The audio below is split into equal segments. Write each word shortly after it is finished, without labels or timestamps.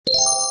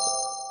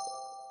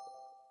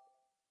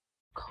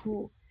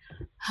Cool.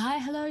 Hi,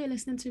 hello. You're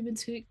listening to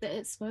Bintook, the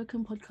It's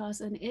Spoken podcast,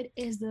 and it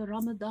is the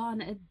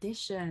Ramadan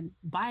edition.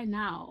 By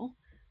now,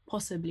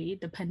 possibly,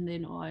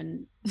 depending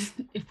on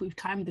if we've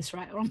timed this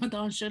right,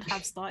 Ramadan should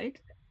have started.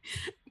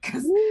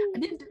 Because I Woo.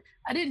 didn't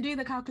I didn't do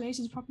the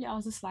calculations properly. I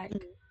was just like,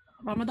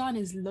 Ramadan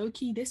is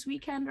low-key this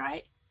weekend,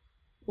 right?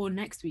 Or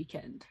next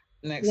weekend.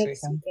 Next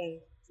Next weekend.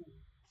 weekend.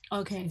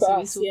 Okay, For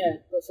so us, yeah,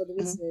 but for the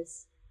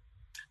listeners.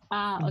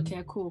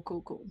 okay, cool.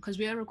 Because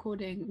we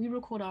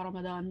record our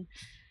Ramadan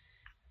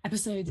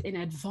episodes in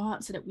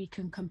advance so that we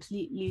can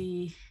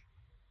completely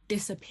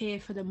disappear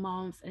for the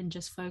month and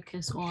just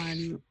focus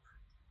on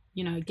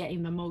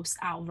getting the most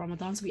out of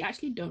Ramadan. So we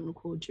actually don't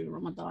record during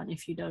Ramadan,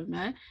 if you don't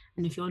know,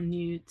 and if you're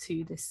new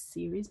to this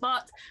series.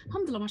 But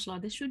alhamdulillah, mashallah,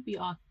 this should be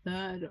our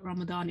third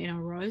Ramadan in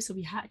a row, so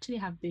we actually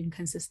have been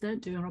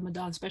consistent doing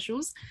Ramadan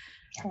specials.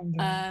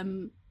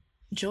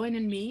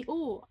 Joining me,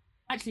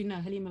 actually no,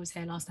 Halima was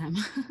here last time.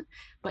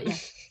 But yeah,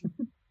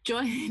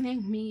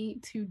 joining me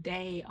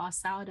today are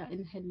Sauda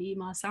and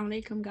Halima. Assalamu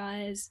alaikum,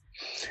 guys.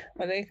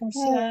 Walaikum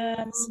Yeah.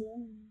 salam.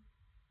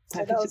 So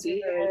Happy that to was a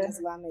be very here.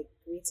 Islamic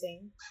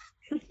greeting.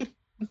 I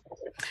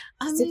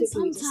mean, Typically just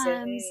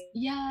sometimes, say-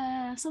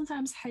 yeah,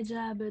 sometimes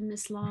hijab in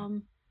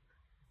Islam.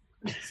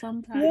 Yeah,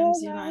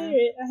 Sometimes, no, I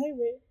hear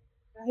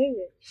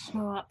it.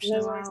 show up, No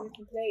show worries, out. no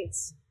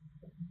complaints.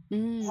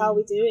 Mm. How are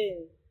we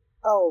doing?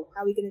 Oh,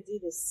 how are we gonna do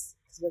this?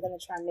 Because we're gonna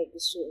try and make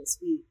this short and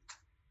sweet.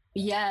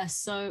 Yeah,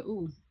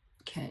 so,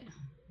 okay.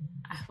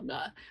 I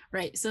forgot.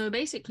 Right. So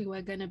basically,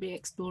 we're going to be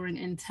exploring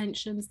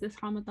intentions this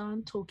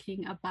Ramadan,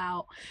 talking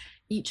about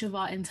each of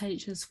our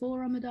intentions for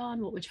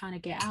Ramadan, what we're trying to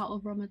get out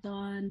of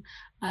Ramadan,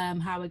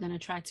 how we're going to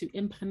try to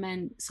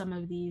implement some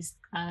of these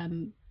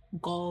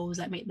goals,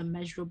 like make them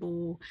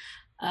measurable.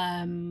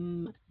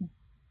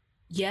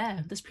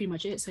 Yeah, that's pretty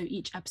much it. So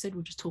each episode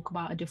will just talk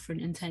about a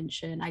different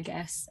intention, I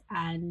guess,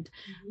 and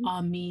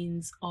our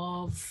means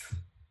of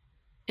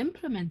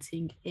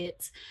implementing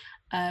it.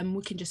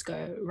 We can just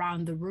go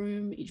around the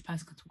room. Each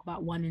person can talk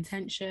about one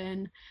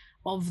intention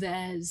of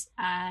theirs,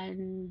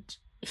 and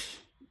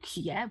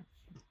yeah,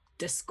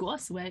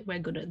 discuss. We're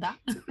good at that.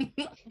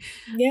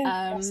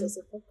 Yeah, that's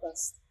also a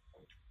podcast.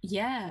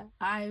 Yeah,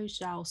 I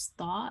shall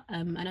start.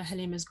 I know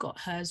Halima's got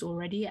hers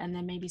already, and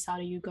then maybe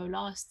Sada, you go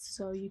last,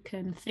 so you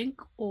can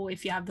think, or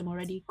if you have them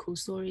already, cool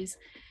stories.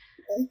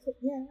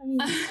 Yeah, I mean,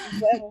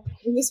 whatever.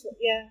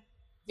 Yeah.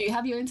 Do you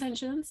have your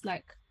intentions?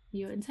 Like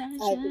your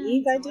intentions? I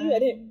believe I do. I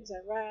didn't. Is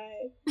that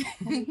right?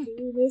 I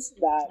do this,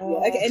 that. Yeah.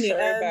 Okay. Anyway,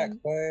 Throwback,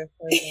 boy.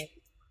 Throwback.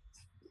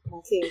 my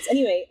things.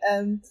 Anyway,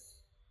 I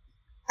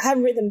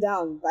haven't written them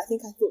down, but I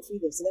think I thought through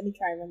them. So let me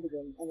try and remember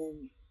them, and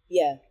then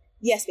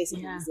yes,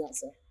 basically is the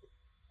answer.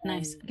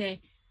 Nice.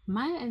 Okay.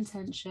 My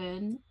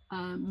intention,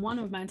 one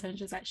of my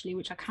intentions actually,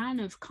 which I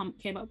kind of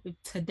came up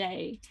with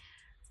today,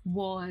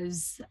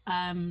 was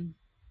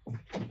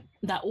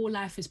that all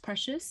life is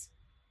precious.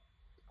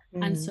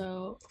 And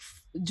so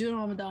during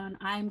Ramadan,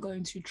 I'm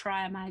going to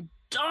try my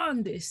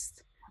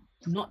darndest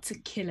not to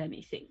kill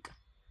anything.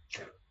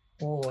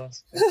 Oh,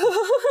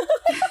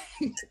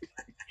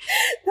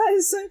 that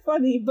is so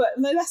funny, but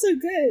no, that's so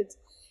good.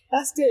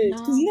 That's good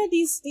because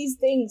these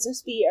things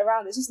just be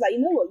around. It's just like, you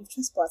know what, you've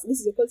trespassed. This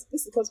is the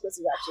consequence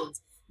of your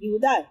actions. You will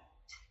die.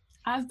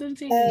 I've been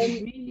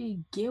feeling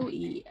really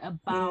guilty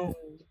about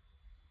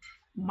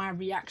my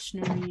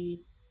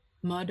reactionary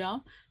murder.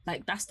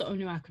 Like that's the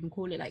only way I can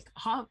call it. Like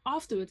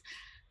afterwards,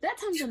 there are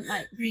times when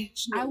like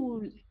I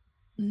will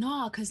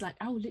because like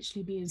I will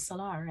literally be in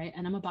salah, right,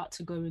 and I'm about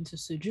to go into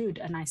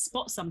sujood and I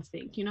spot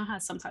something. You know how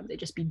sometimes they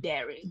just be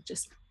daring,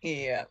 just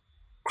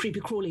creepy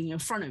crawling in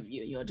front of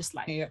you. You're just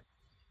like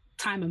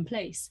time and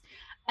place,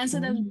 and so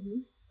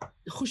then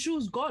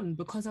khushu's gone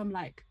because I'm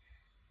like,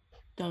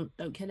 don't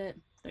kill it,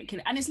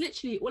 and it's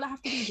literally all I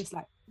have to do is just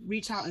like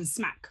reach out and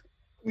smack.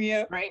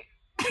 Right.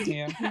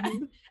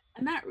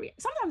 And that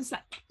sometimes it's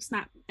like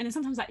snap, and then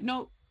sometimes like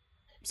no,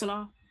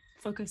 salah,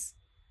 focus.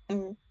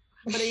 But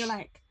then you're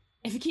like,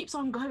 if it keeps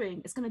on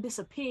going, it's gonna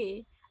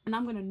disappear, and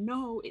I'm gonna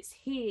know it's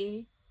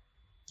here.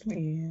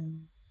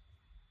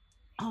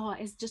 Oh,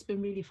 it's just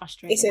been really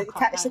frustrating. It's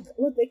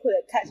what they call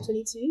it,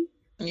 catch-22.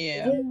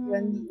 Yeah.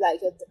 When like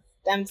you're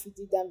damned if you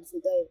do, damned if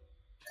you don't,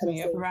 kind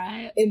of thing.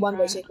 Right. In one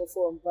way, shape, or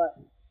form. But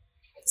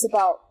it's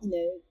about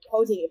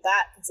holding it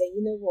back and saying,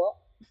 you know what,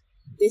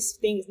 this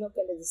thing is not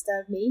going to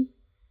disturb me,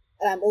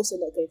 and I'm also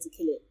not going to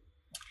kill it.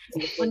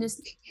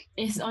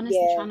 It's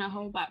honestly trying to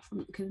hold back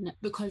from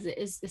because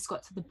it's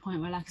got to the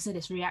point where, like I said,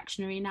 it's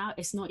reactionary now.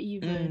 It's not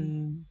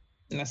even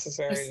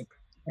necessary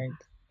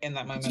in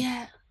that moment.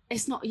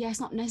 It's not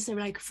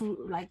necessary. Like for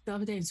like the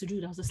other day in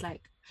sujood, I was just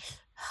like,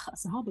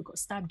 Sahaba got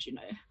stabbed,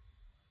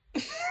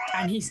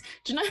 and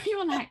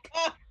you're like,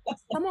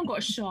 someone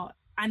got shot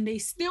and they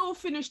still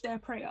finished their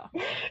prayer,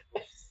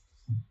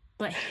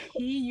 but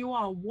here you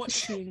are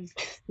watching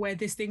where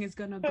this thing is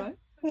gonna go.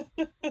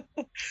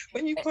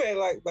 When you put it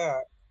like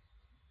that,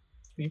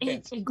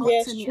 it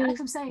got to me. Like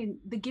I'm saying,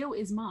 the guilt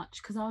is much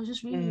because I was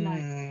just really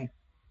like,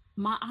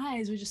 my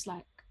eyes were just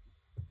like,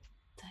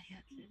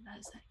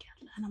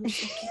 and I'm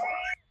just like,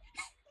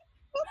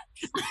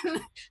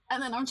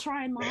 And then I'm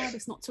trying my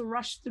hardest not to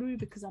rush through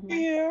because I'm like,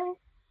 Yeah.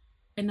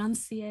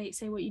 enunciate,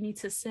 say what you need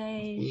to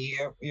say.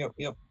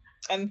 Yep.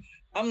 And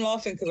I'm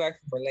laughing because I can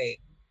relate.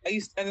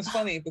 And it's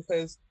funny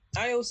because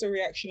I also I'm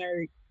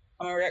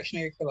a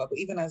reactionary killer, but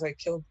even as I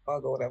kill the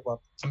bug or whatever,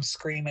 I'm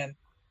screaming,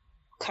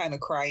 kind of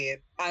crying.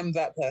 I'm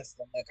that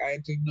person. Like, I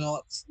do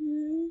not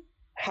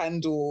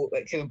handle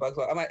like killing bugs.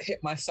 Like, I might hit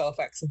myself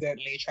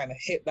accidentally trying to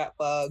hit that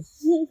bug.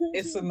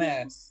 It's a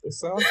mess.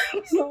 It's a whole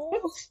mess.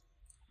 Oh,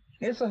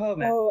 It's a whole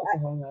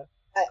mess.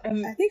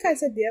 I think I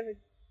said the other.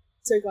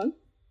 Sorry, go on.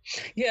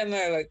 Yeah,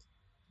 no, like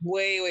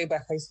way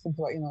back, I used to think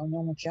about,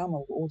 normal Jama,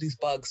 all these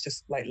bugs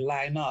just like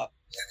line up.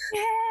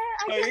 Yeah,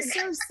 I get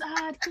so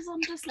sad because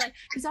I'm just like,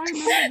 because I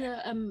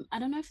remember I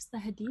don't know if it's the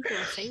hadith or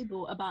a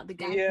fable about the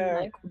guy who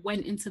like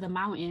went into the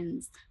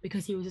mountains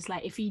because he was just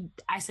like, if he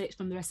isolates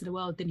from the rest of the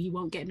world, then he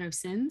won't get no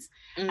sins.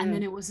 And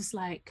then it was just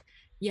like,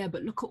 yeah,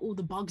 but look at all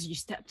the bugs you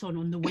stepped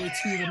on the way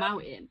to the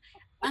mountain.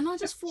 And I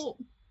just thought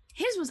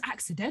his was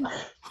accidental.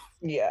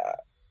 Yeah.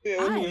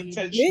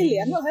 Really,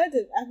 I've not heard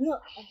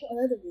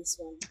of this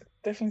one.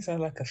 Definitely sounds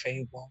like a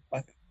fable.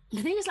 Like,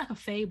 I think it's like a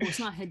fable. It's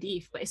not a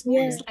hadith, but it's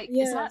more. It's like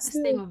it's like this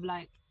thing of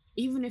like,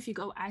 even if you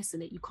go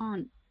isolate, you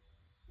can't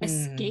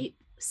escape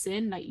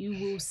sin. Like, you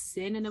will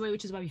sin in a way,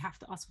 which is why we have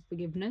to ask for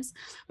forgiveness.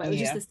 But it was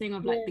just this thing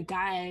of like the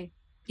guy,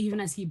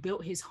 even as he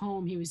built his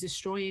home, he was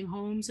destroying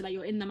homes. So like,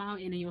 you're in the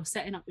mountain and you're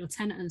setting up your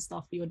tent and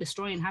stuff, but you're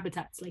destroying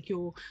habitats. Like,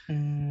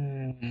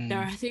 there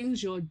are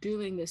things you're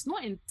doing that's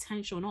not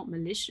intentional, not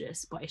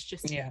malicious, but it's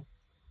just the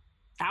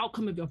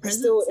outcome of your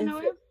presence in a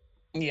way.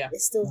 Yeah,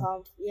 it's still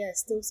harmful. Yeah,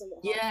 it's still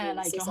somewhat harmful. Yeah,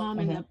 like you're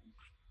harming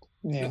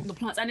the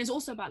plants, and it's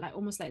also about like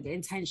almost like the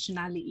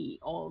intentionality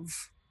of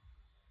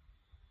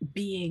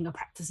being a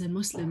practicing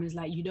Muslim is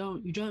like you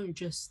don't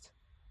just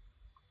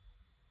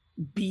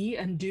be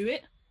and do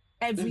it.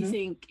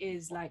 Everything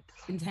is like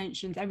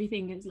intentions.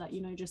 Everything is like,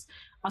 just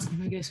asking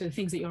forgiveness for the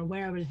things that you're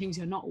aware of and the things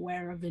you're not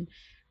aware of and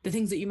the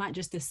things that you might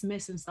just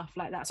dismiss and stuff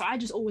like that. So I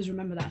just always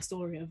remember that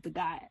story of the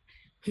guy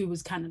who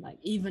was kind of like,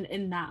 even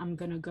in that, I'm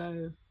gonna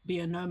go be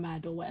a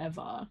nomad or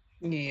whatever.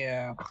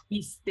 Yeah.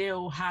 He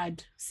still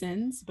had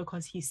sins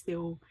because he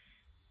still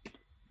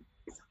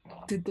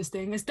did this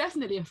thing. It's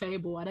definitely a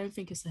fable. I don't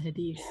think it's a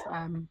hadith.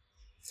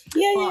 Just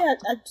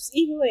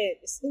either way,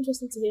 it's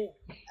interesting to hear.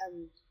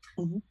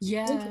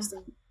 Yeah.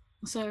 Interesting.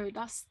 So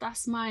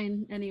that's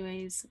mine.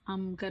 Anyways,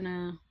 I'm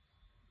gonna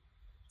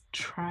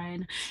try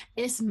and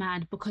it's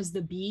mad because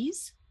the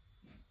bees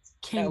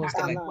came back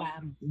like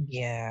wham.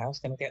 Yeah, I was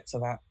gonna get to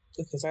that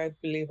because I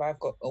believe I've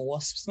got a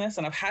wasp's nest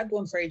and I've had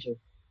one for ages,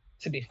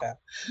 to be fair,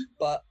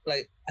 but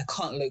like I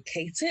can't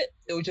locate it.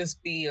 It would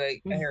just be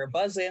like I hear a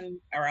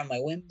buzzing around my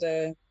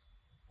window,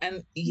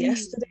 and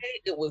yesterday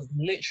it was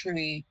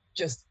literally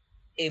just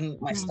in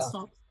my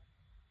stuff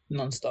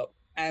non-stop.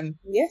 And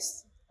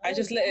I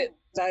just let it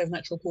die of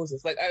natural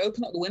causes. Like, I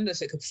opened up the window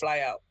so it could fly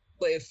out,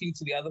 but it flew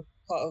to the other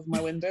part of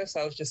my window. So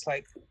I was just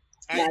like,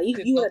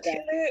 you would have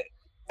kill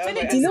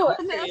it. Do you know what?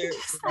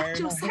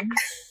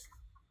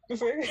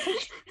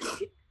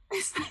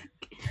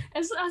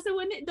 It's as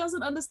when it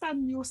doesn't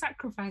understand your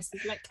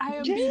sacrifices. Like, I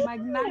am being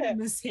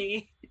magnanimous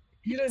here.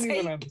 You don't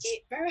even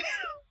understand.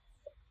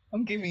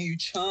 I'm giving you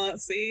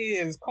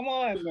chances. Come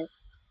on.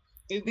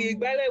 The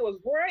Igbale was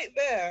right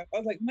there. I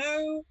was like,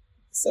 no.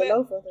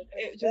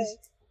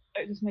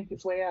 It just make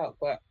its way out,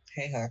 but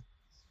hey ho.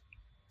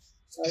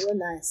 Oh, you're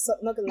nice. So,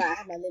 not gonna lie, I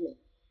have my limit.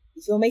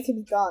 If you're making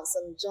me dance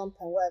and jump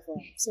and whatever,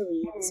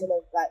 sorry, sort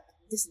of like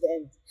this is the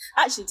end.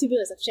 Actually, to be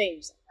honest, I've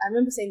changed. I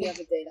remember saying the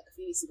other day, like a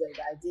few weeks ago,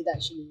 that I did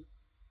actually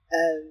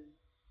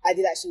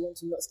want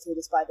to not kill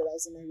the spider that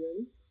was in my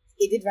room.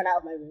 It did run out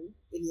of my room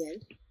in the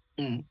end,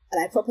 and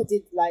I proper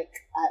did I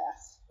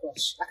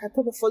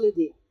proper followed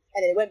it.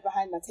 And then it went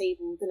behind my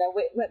table. Then I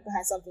went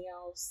behind something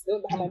else. Then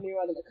went behind my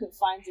mirror. Then I couldn't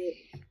find it.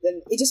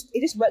 Then it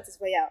just worked its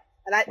way out.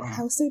 And I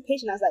was so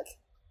patient. I was like,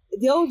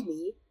 the old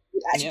me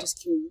would actually just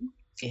kill you.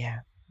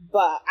 Yeah.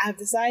 But I've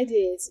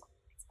decided,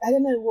 I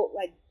don't know what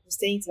I was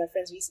saying to my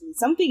friends recently.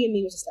 Something in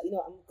me was just like,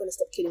 I'm gonna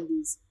stop killing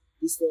these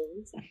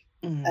things.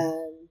 And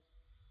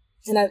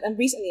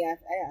recently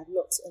I've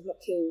not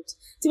killed.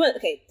 Tell a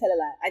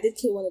lie. I did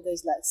kill one of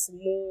those like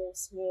small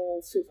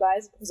fruit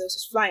flies because it was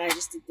just flying. And I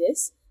just did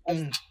this. I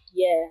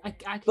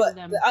killed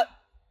them.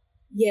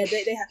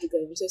 They have to go.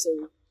 I'm so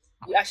sorry.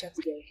 You actually have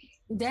to go.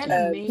 They're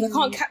the main. I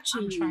can't capture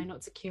I'm trying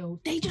not to kill.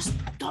 They just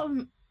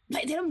don't.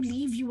 Like, they don't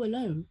leave you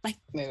alone. Like,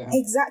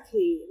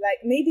 exactly.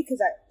 Like, maybe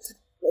because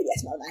maybe I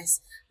smell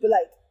nice, but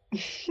like,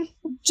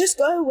 just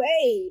go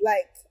away.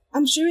 Like,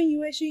 I'm showing you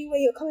where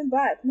you're coming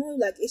back. No,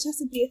 like, it has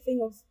to be a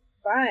thing of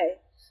bye.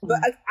 But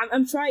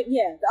I'm trying.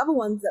 Yeah, the other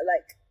ones that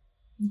like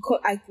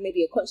I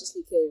maybe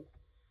consciously kill.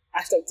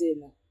 I stopped doing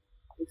that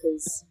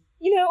because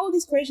all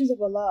these creations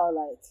of Allah are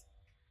like.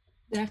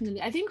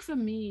 Definitely, I think for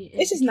me,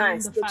 it's just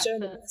nice. But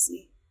showing the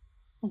mercy.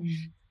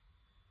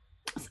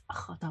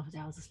 The other day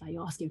I was just like,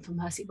 you're asking for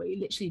mercy, but you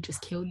literally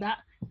just killed that.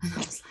 And I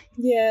was like,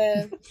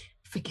 yeah,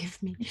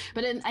 forgive me.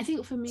 But then I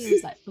think for me it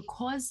was like,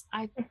 because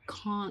I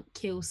can't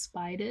kill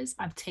spiders,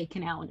 I've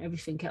taken out on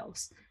everything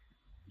else.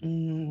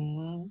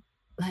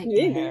 Like,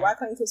 really? Why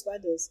can't you kill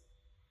spiders?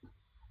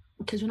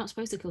 Because we're not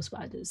supposed to kill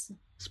spiders.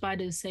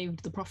 Spiders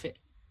saved the prophet.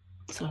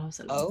 So I was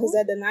like, because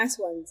they're the nice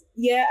ones.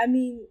 Yeah, I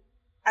mean,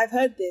 I've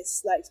heard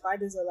this. Like,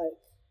 spiders are like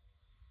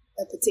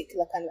a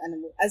particular kind of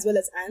animal, as well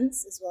as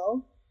ants as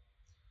well.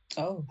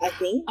 Oh, I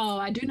think. Oh,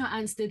 I do know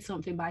ants did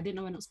something, but I didn't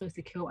know we're not supposed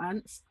to kill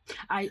ants.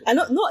 And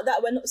not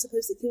that we're not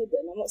supposed to kill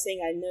them. I'm not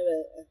saying I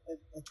know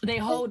they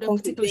hold a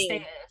particular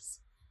status.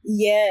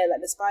 Yeah,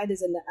 like the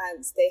spiders and the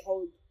ants, they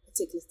hold a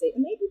particular status.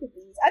 And maybe the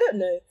bees, I don't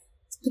know.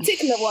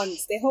 Particular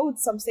ones, they hold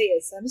some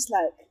status. I'm just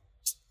like,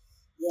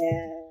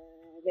 yeah,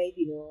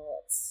 maybe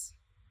not.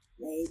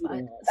 Maybe not.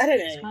 I don't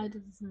know.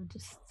 Spiders are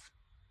just...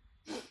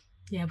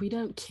 Yeah, we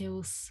don't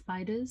kill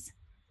spiders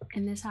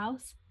in this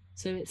house.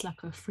 So it's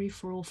like a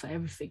free-for-all for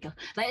everything.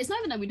 Like, it's not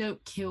even that we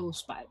don't kill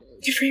spiders.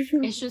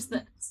 It's just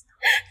that...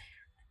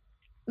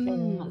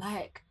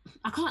 like,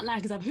 I can't lie,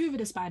 because I've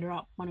hoovered a spider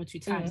up 1 or 2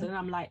 times, and then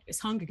I'm like, it's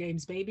Hunger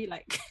Games, baby.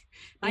 Like,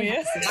 I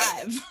have to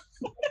survive.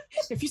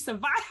 If you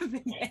survive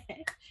in there,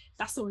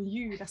 that's on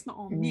you. That's not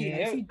on me.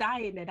 Like, if you die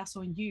in there, that's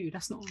on you.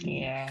 That's not on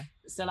me. Yeah.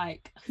 So,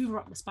 like, hoover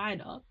up the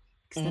spider,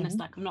 because then it's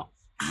like, I'm not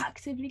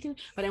actively killing.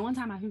 But then one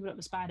time I hoovered up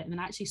the spider, and then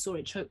I actually saw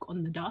it choke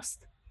on the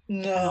dust.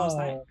 No. And I was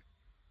like,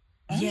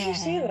 how did you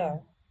see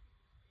that?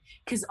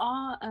 Because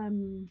our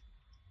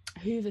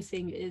hoover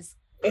thing is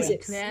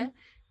clear.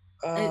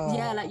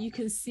 Yeah, like you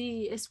can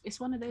see it's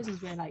one of those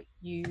ones where like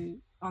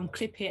you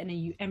unclip it and then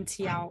you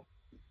empty out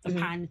the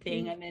pan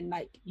thing and then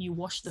like you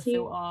wash the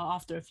filter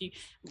after a few.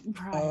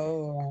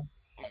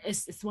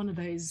 It's one of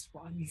those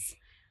ones.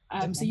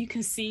 So you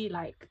can see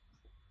like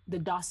the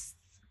dust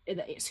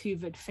that it's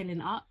hoovered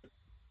filling up.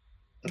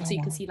 So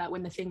you can see like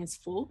when the thing is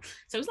full.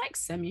 So it was like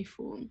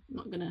semi-full. I'm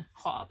not gonna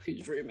hot up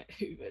whose room it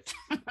hoovered.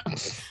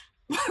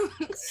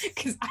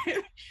 Because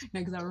I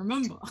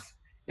remember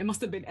it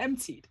must have been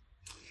emptied.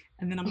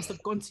 And then I must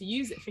have gone to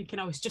use it thinking,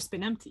 it's just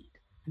been emptied.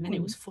 And then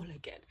it was full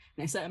again.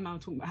 And a certain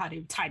amount talking about how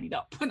they've tidied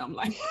up. And I'm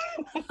like,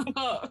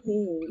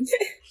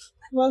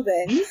 well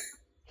then.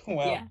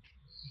 Well. Yeah.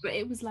 But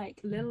it was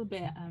like a little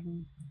bit,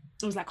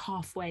 it was like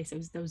halfway. So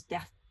there was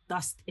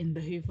dust in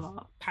the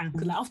hoover pan.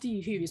 Because like after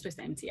you hoover, you're supposed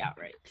to empty out,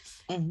 right?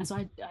 And so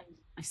I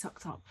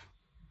sucked up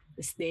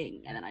this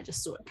thing. And then I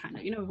just saw it kind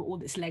of, all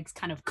this legs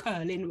kind of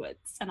curl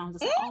inwards. And I was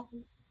just like,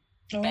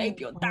 babe,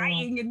 you're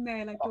dying in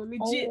there, like you're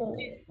legit. Oh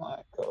my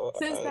God.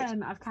 Since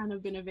then, I've kind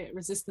of been a bit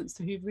resistant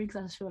to hoovering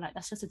because I just feel like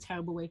that's just a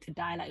terrible way to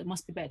die. Like, it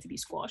must be better to be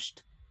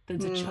squashed than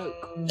to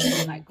choke on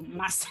like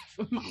massive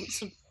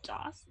amounts of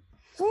dust.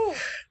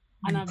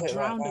 And I've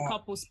drowned a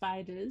couple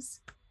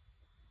spiders.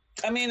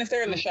 I mean, if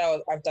they're in the shower,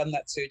 I've done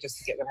that too, just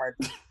to get them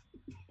ready.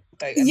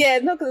 Like, yeah,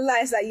 not gonna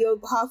lie, it's like you're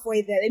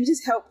halfway there. Let me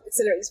just help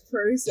accelerate this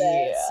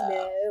process.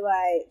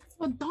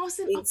 Well,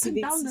 dancing up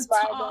and down the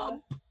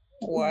tub.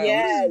 Wow.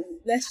 Yeah,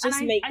 let's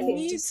just make I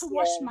need to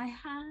wash my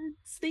hands.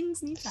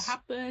 Things need to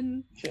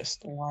happen.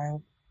 Just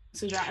wild.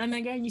 So, and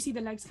again, you see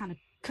the legs kind of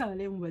curl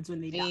inwards when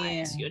they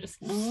die. So you're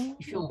just, you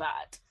feel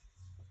bad.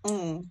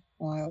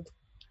 Wild.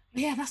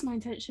 But yeah, that's my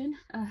intention.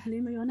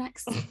 Halima, you're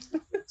next.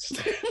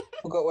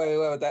 Forgot where we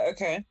were with that.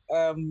 Okay.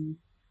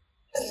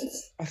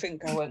 I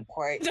think I went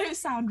quite... You don't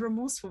sound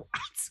remorseful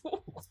at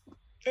all.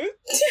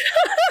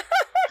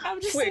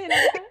 I'm just saying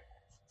that.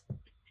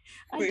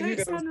 I don't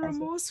sound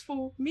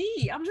remorseful.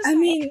 Me, I'm just. I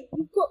mean,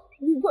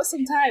 we've got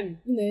some time,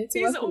 to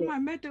these work are all my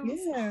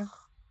medals. Yeah.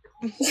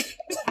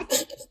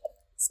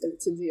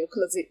 Skeletons in your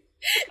closet.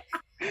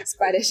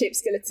 Spider-shaped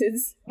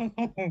skeletons. Oh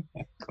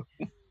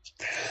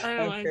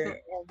my God.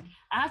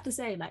 I have to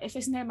say, like, if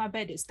it's near my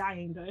bed, it's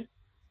dying though.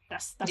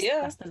 That's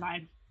the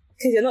line.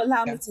 Because you're not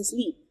allowing me to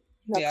sleep.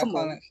 No, come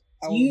on.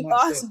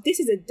 This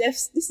is a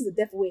death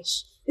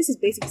wish. This is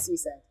basically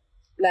suicide.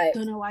 Like,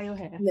 don't know why you're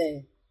here.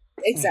 No,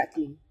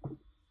 exactly.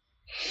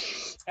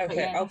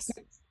 Okay,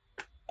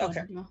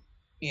 okay.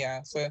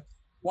 Yeah, so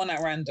one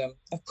at random.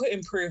 I've put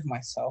improve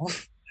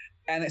myself,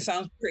 and it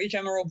sounds pretty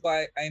general,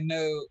 but I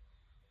know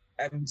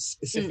I'm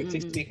specifically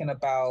speaking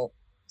about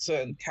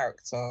certain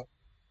character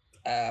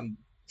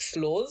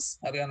flaws.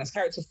 I'll be honest,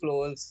 character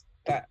flaws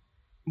that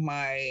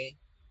my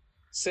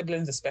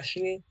siblings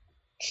especially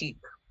keep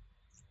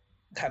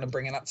kind of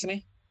bringing up to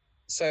me.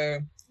 So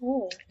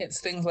it's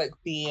things like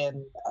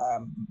being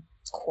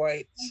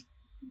quite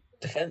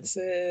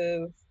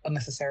defensive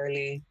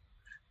unnecessarily.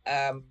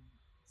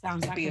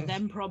 Sounds like a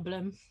them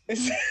problem. I'm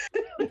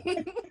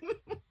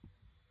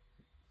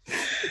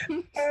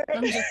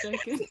just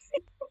joking.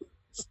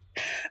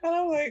 And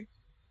I'm like,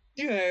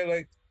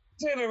 like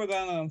during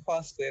Ramadan and I'm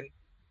fasting,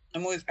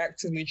 I'm always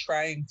actively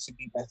trying to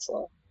be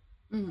better.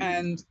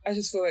 And I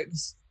just feel like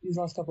these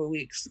last couple of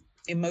weeks,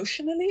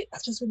 emotionally,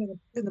 I've just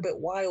been a bit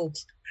wild.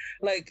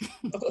 Like,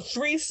 I've got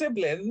 3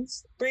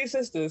 siblings, 3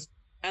 sisters,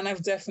 and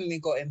I've definitely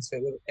got into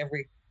it with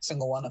every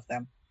single one of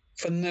them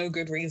for no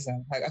good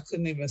reason. Like, I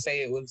couldn't even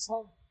say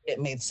it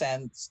made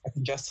sense. I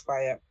can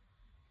justify it.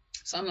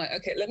 So I'm like,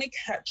 okay, let me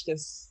catch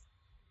this.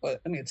 Well,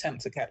 let me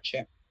attempt to catch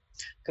it.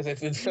 Because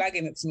they've been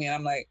flagging it to me, and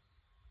I'm like,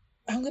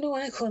 I'm going to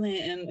work on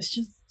it, and it's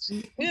just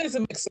It's a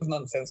mix of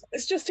nonsense.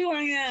 It's just who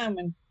I am,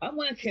 and I'm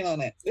working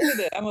on it.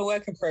 I'm a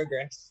work in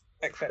progress,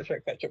 etc.,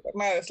 etc. But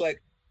now it's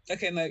like,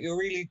 okay, no, you're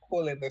really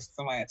calling this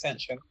to my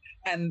attention.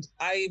 And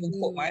I even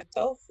caught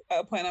myself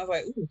at a point. I was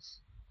like, ooh,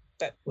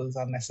 that was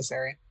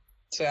unnecessary.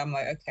 So I'm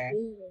like, okay,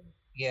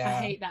 yeah.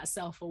 I hate that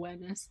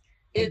self-awareness.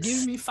 It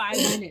gives me 5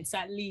 minutes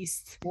at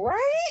least.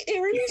 Right? It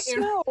really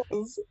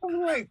smells.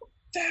 I'm like,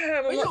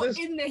 damn. But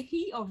you're in the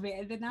heat of it,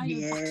 and then now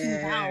you're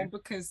backing down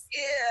because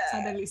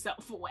suddenly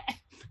self-aware.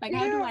 Like,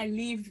 how do I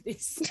leave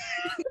this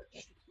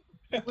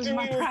with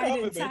my pride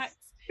intact?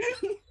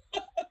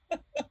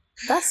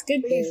 That's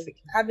good though,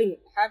 having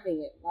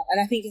it,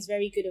 and I think it's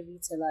very good of you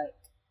to like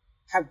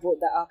have brought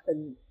that up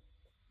and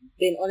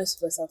been honest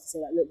with yourself to say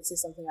like, look, this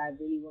is something I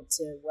really want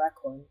to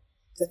work on.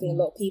 Because I think a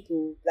lot of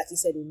people, like you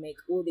said, will make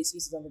all the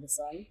excuses under the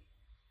sun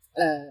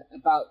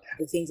about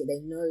the things that they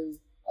know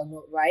are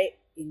not right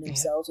in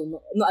themselves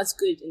or not as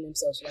good in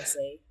themselves, should I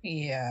say?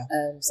 Yeah.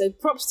 So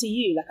props to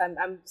you. Like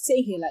I'm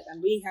sitting here, like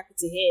I'm really happy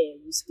to hear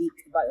you speak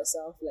about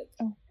yourself.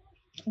 Like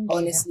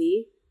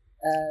honestly,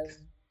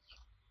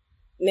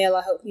 may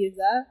Allah help you with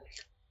that.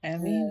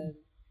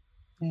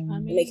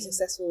 Make you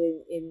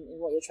successful in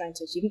what you're trying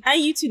to achieve.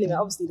 And you too, Nima,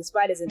 obviously the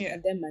spiders and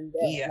them and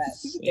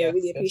they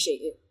really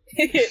appreciate it.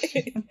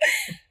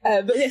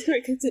 But yes,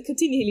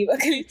 continue, Leva.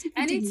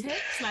 Any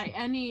tips, like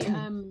any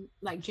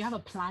like, do you have a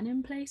plan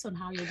in place on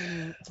how you're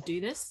going to do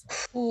this?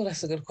 Oh,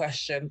 that's a good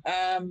question.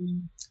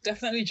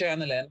 Definitely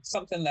journaling,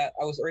 something that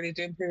I was already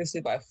doing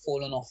previously, but I've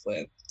fallen off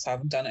with, so I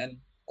haven't done it in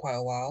quite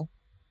a while.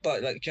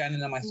 But like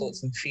journaling my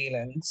thoughts and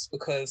feelings,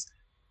 because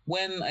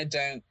when I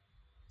don't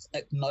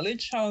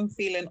acknowledge how I'm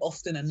feeling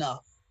often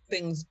enough,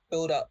 things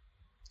build up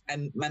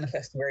and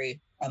manifest in very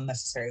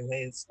unnecessary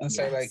ways. And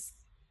so like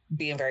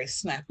being very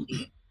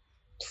snappy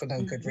for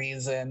no good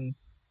reason,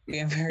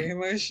 being very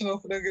emotional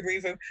for no good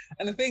reason.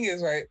 And the thing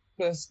is, right,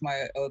 plus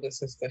my older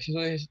sister, she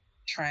always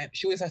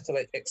has to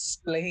like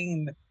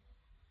explain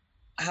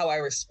how I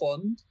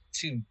respond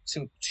to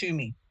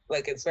me.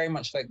 Like it's very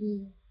much like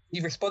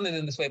you responded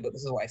in this way, but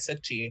this is what I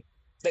said to you.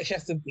 Like she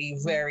has to be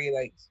very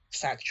like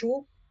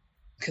factual,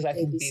 because I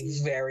can be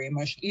very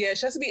emotional. Yeah,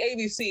 she has to be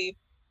ABC,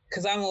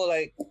 because I'm all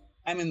like,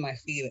 I'm in my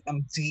feelings.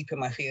 I'm deep in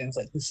my feelings.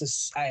 Like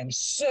I am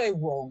so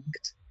wronged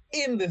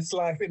in this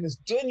life, in this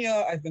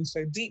dunya. I've been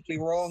so deeply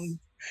wronged,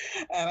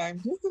 and I'm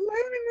just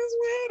alone in this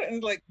world.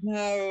 And like,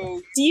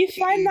 no. Do you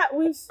find that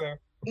with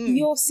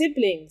your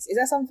siblings? Is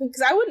that something?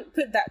 Because I wouldn't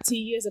put that to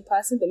you as a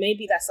person, but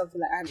maybe that's something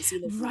that I haven't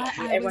seen. Right,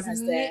 everyone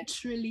has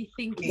literally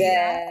thinking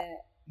their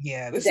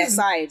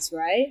sides,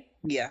 right?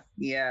 Yeah.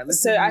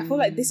 So I feel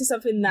like this is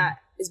something that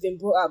has been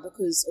brought up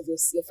because of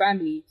your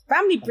family.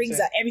 Family brings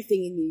out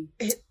everything in you.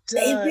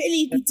 They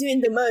really be doing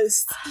the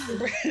most.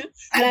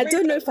 And I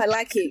don't know if I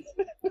like it.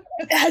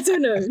 I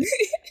don't know.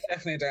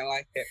 Definitely don't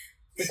like it.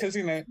 Because,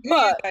 you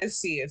guys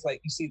see it's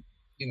like,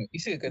 you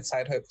see a good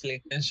side,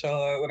 hopefully.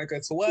 Inshallah, when I go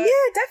to work.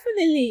 Yeah,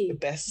 definitely. The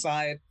best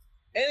side.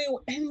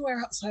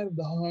 Anywhere outside of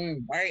the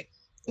home, right?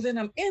 But then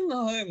I'm in the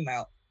home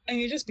now, and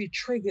you just be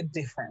triggered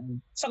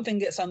differently. Something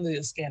gets under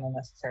your skin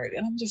unnecessarily.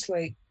 And I'm just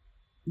like,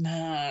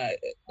 nah, I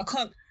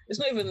can't. It's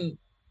not even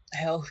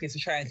healthy to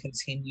try and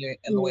continue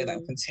in the way that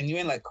I'm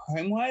continuing, like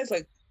home-wise.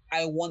 Like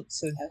I want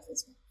to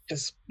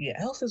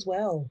health as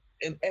well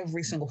in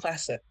every single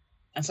facet.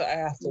 And so I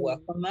have to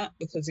work on that,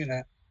 because, if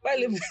I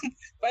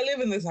live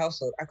in this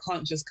household, I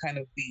can't just kind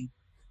of be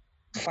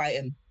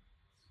fighting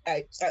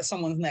at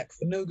someone's neck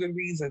for no good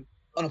reason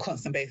on a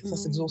constant basis.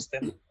 That's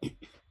exhausting.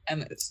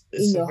 And it's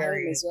in your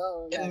home as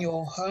well. In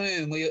your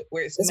home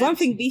where it's. There's one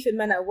thing beefing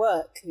men at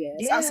work.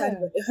 It's outside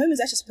of it. The home is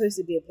actually supposed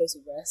to be a place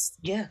of rest.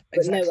 Yeah,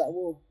 exactly. But no at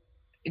all.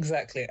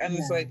 Exactly, and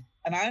it's like,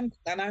 and I'm.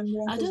 I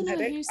don't know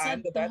who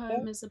said the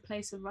home is a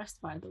place of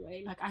rest. By the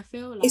way, like I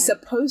feel like it's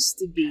supposed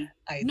to be.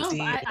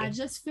 But I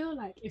just feel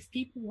like if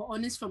people were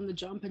honest from the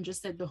jump and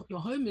just said your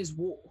home is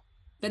war,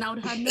 then I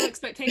would have no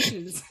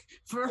expectations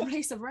for a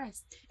place of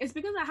rest. It's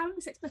because I have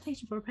this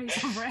expectation for a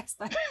place of rest.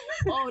 Like,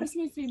 this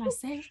meant to be my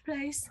safe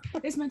place.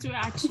 It's meant to be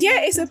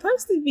it's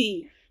supposed to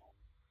be.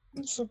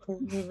 It's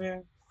supposed to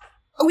be.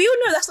 We all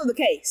know that's not the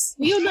case.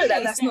 We all know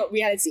that that's not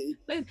reality.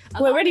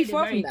 We're ready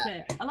for from that.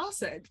 Clear. Allah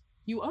said,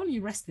 you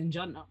only rest in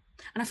Jannah.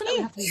 And I feel like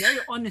we have to be very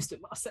honest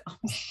with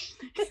ourselves.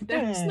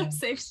 There is no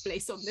safe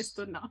place on this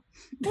dunya.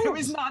 There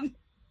is none.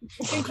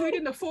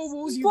 Including the 4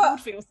 walls you build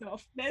for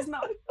yourself. There's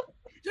none.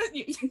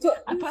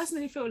 I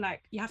personally feel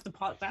like you have to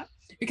park that,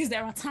 because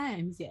there are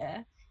times,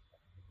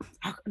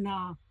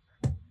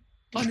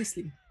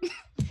 honestly,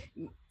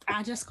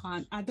 I just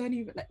can't. I don't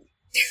even like.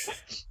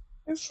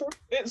 It's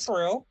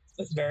real.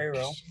 It's very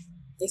real.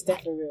 It's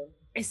definitely real.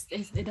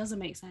 It doesn't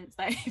make sense.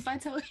 Like if I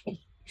tell you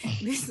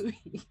this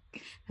week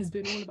has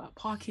been all about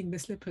parking the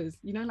slippers,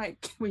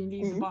 like when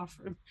you leave the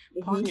bathroom,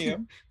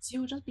 parking. So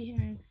you'll just be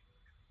hearing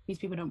these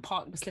people don't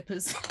park the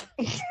slippers.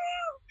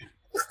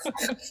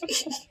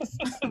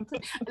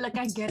 Like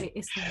I get it,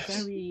 it's a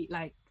very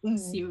like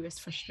serious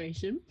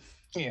frustration,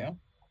 but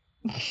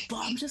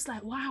I'm just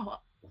like, wow,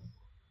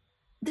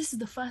 this is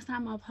the first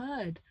time I've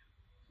heard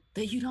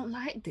that you don't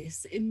like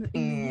this in the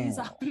years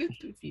I've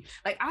lived with you.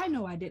 Like, I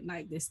know I didn't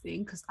like this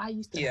thing because I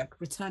used to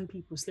like, return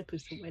people's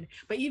slippers for wedding,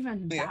 but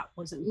even that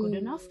wasn't good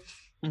enough.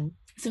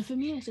 So for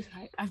me, it's just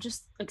like, I've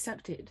just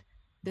accepted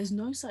there's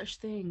no such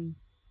thing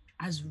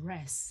as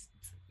rest.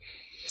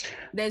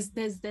 There's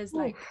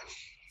like,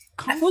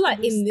 I feel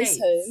like in this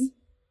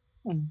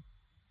home,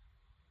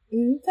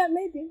 that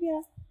maybe,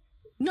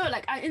 no,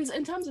 like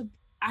in terms of,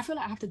 I feel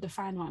like I have to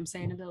define what I'm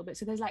saying a little bit.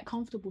 So there's like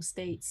comfortable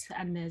states,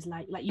 and there's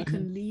like you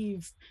can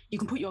leave, you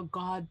can put your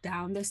guard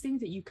down. There's things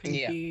that you can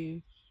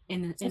do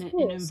in an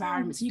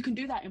environment. So you can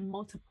do that in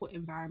multiple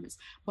environments.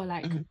 But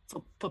like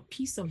for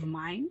peace of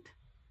mind,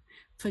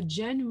 for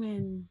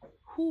genuine,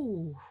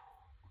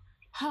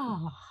 nah,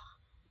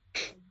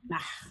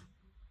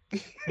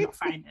 you're not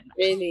finding that.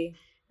 Really,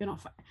 you're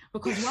not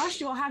because whilst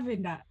you're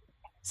having that,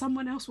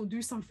 someone else will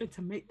do something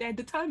to make they're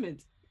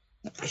determined.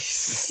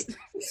 So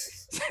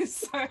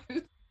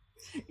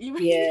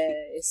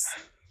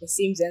it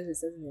seems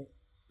endless, doesn't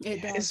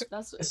it? It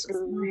does.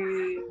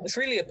 It's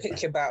really a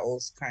pick your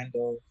battles kind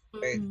of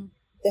thing.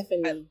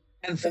 Definitely.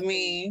 And for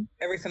me,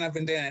 everything I've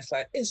been doing, it's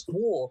like, it's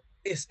war.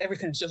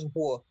 Everything's just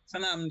war. So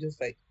now I'm just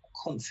like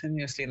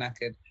continuously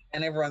knackered,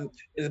 and everyone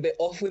is a bit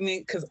off with me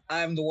because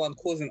I'm the one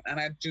causing, and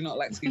I do not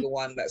like to be the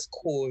one that's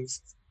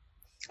caused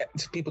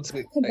people to be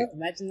like,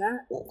 imagine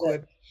that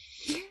awkward.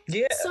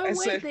 Yeah. So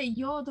weird that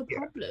you're the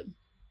problem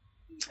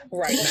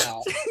right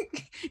now.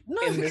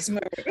 No, in this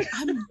moment.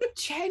 I'm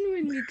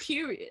genuinely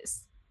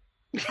curious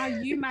how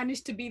you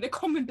managed to be the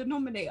common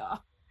denominator.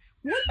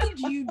 What did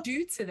you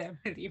do to them,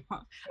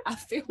 Halima? I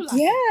feel like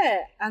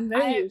I'm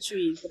very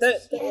intrigued. Don't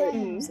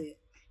you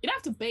don't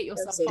have to bait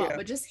yourself up,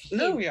 but just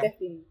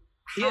definitely.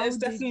 It's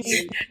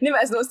definitely.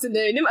 Nimas wants to know.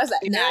 Nimas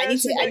like, nah, I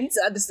need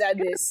to understand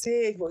this.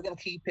 We're gonna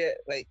keep it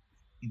like,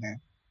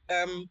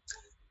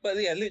 but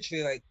yeah,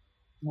 literally, like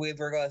with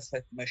regards to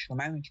like emotional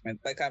management,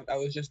 like I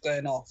was just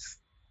going off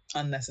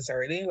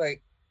unnecessarily.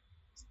 Like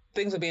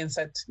things were being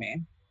said to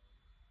me,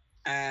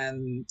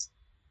 and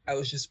I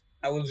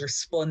was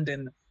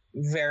responding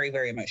very,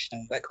 very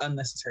emotionally, like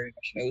unnecessary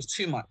emotion. It was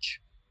too much,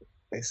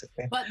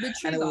 basically. But the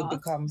trigger, and it would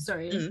become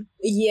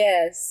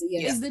yes.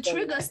 Is the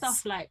trigger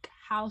stuff like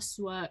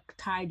housework,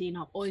 tidying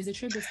up, or is the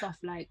trigger stuff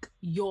like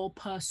your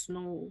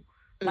personal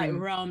like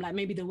realm, like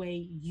maybe the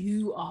way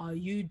you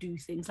do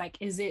things? Like,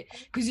 is it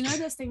because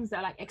there's things that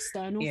are like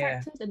external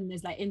factors and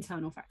there's like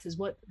internal factors?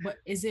 What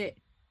is it?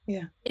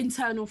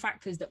 Internal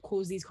factors that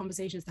cause these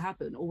conversations to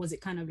happen, or was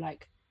it kind of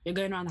like you're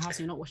going around the house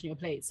and you're not washing your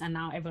plates and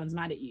now everyone's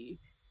mad at you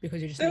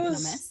because you're just making a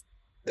mess?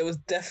 There was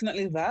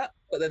definitely that,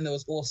 but then there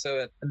was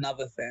also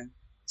another thing.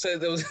 So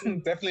there was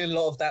definitely a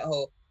lot of that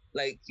whole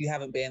like you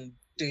haven't been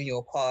doing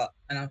your part,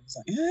 and I was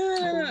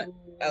like,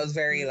 I was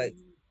very like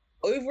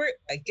over it.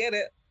 I get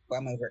it, but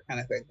I'm over it kind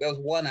of thing. There was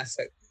one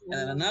aspect, and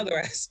then another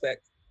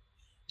aspect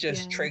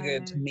just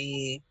triggered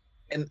me,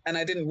 and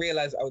I didn't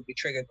realize I would be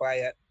triggered by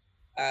it.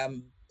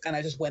 And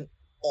I just went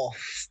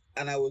off,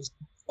 and I was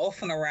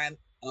off on a rant,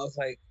 and I was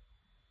like,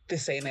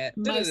 this ain't it.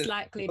 Most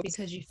likely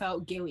because you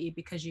felt guilty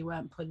because you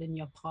weren't pulling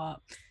your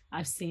part.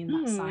 I've seen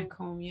that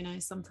cycle,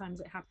 sometimes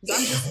it happens.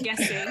 I'm just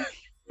guessing,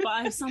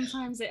 but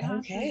sometimes it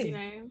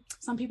happens,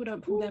 Some people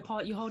don't pull their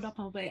part, you hold up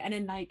on it, and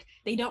then like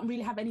they don't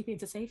really have anything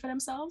to say for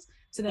themselves.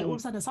 So then all of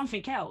a sudden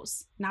something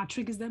else now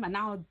triggers them, and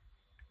now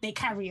they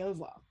carry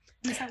over.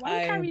 And it's like, why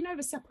are you carrying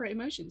over separate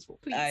emotions for,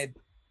 please? I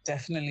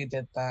definitely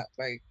did that.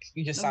 Like,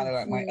 you just sounded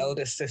like my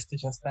eldest sister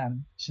just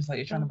then. She's like,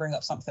 you're trying to bring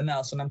up something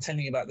else when I'm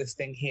telling you about this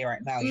thing here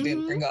right now. You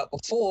didn't bring it up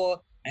before,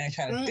 and you're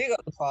trying to dig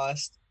up the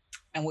past.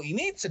 And what you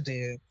need to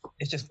do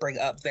is just bring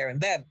it up there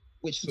and then,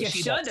 which is what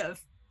she should have.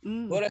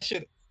 What I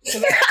should.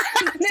 Nima's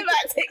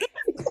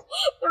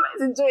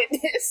enjoying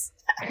this.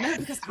 No,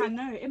 because I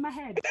know in my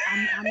head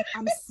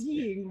I'm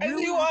seeing. And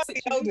you are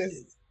the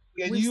eldest.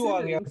 Yeah, you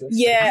are the eldest.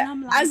 Yeah,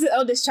 like, as the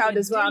eldest child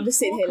as well. I'm just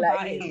sitting here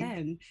like,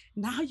 then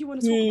now you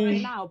want to talk about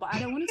it now, but I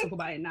don't want to talk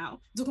about it now.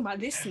 I'm talking about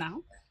this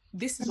now.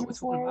 This is what we're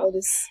talking about.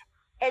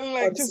 And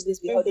like just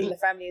be holding the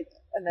family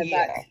and their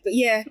back. But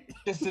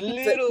just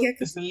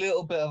a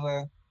little bit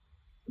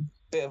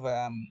of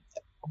a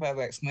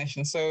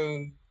explanation.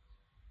 So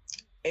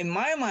in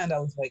my mind, I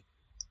was like,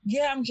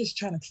 I'm just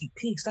trying to keep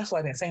peace. That's why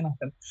I didn't say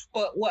nothing.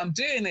 But what I'm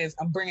doing is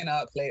I'm bringing it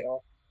up later.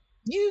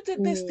 You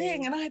did this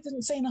thing and I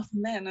didn't say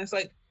nothing then. And it's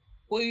like,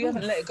 well, you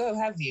haven't let it go,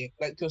 have you?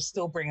 Like, you're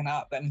still bringing it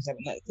up. That means you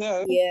haven't let it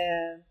go.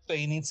 Yeah. So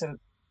you need to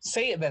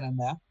say it then and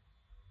there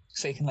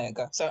so you can let it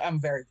go. So I'm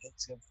very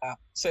guilty of that.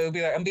 So it'll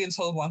be like, I'm being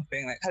told one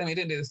thing, like, Halima, you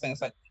didn't do this thing.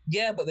 It's like,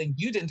 yeah, but then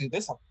you didn't do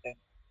this other thing.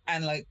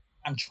 And like,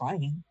 I'm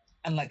trying.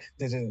 And like,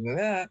 and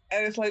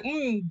it's like,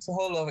 it's a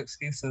whole lot of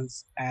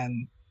excuses.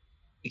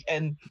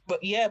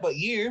 But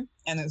you,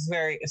 and it's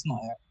not it.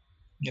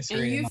 And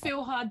really you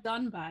feel hard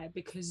done by it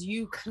because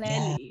you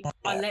clearly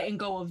are letting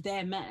go of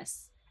their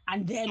mess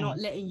and they're not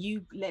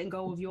letting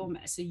go of your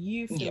mess. So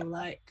you feel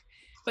like,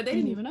 but they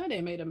didn't even know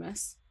they made a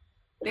mess.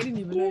 They didn't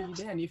even know you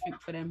did anything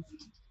for them.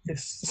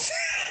 Yes.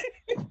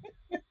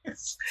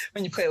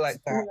 When you play it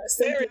like that.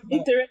 No,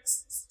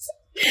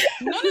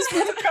 No.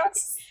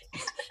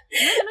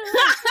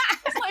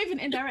 It's not not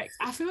even indirect.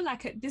 I feel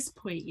like at this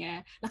point,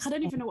 yeah, like I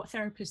don't even know what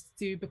therapists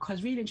do,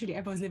 because really and truly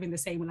everyone's living the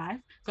same life.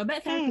 So I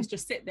bet therapists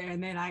just sit there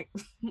and they're like,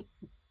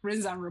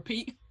 rinse and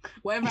repeat.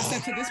 Whatever I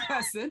said to this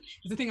person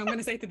is the thing I'm going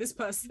to say to this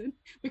person,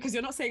 because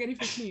you're not saying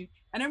anything new.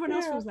 And everyone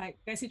else feels like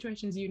their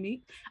situation is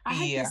unique. I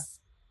had this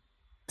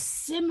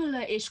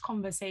similar-ish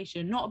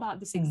conversation, not about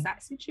this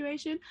exact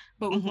situation,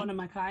 but with one of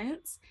my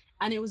clients.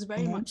 And it was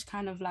very much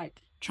kind of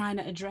like trying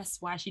to address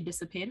why she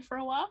disappeared for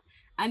a while.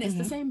 And it's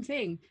the same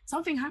thing.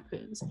 Something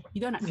happens,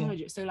 you don't acknowledge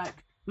it. So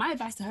like my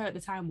advice to her at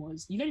the time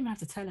was, you don't even have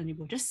to tell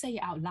anyone, just say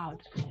it out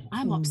loud.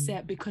 I'm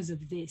upset because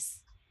of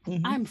this.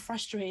 I'm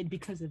frustrated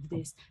because of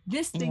this.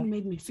 This thing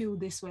made me feel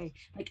this way.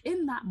 Like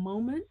in that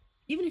moment,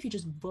 even if you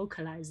just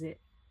vocalize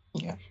it,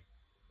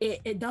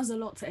 it does a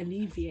lot to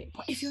alleviate.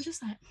 But if you're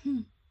just like,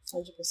 100%.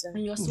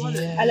 and you're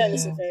swallowing. I learned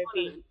this in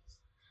therapy.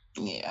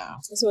 Yeah.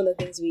 That's one of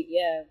the things we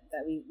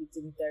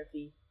did in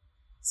therapy.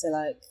 So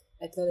like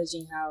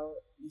acknowledging how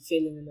you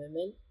feel in the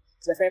moment.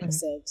 Because my therapist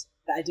said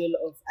that I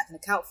can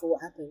account for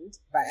what happened,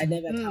 but I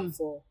never account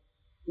for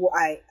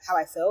how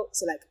I felt.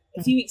 So like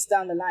a few weeks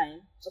down the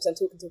line, because I'm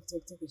talking.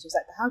 She was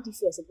like, "But how do you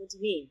feel?" I said, "What do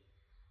you mean?"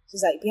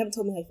 She's like, "You haven't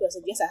told me how you feel." I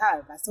said, "Yes, I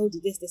have. I told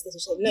you this. She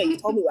said, "No, you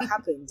told me what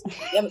happened.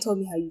 You haven't told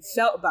me how you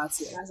felt about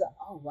it." And I was like,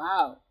 "Oh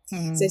wow."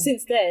 So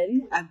since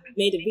then, I've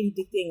made a really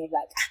big thing of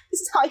like,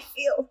 this is how I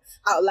feel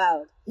out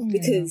loud,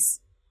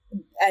 because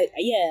I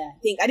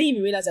think I didn't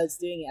even realize I was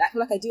doing it. I feel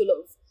like I do a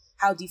lot of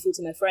how do you feel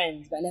to my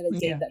friends, but I never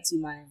gave that to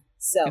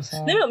myself.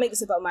 Let me not make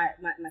this about my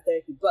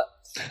therapy, but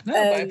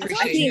I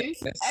appreciate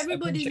it.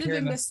 Everybody's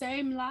living the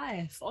same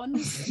life,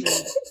 honestly.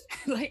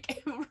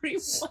 Like everybody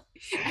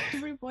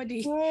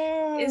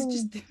is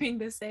just doing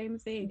the same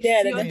thing.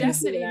 Yeah, so you're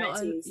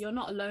definitely you're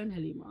not alone,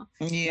 Halima.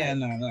 Yeah,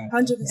 like, no.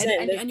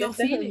 100%. And your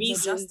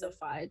feelings are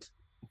justified.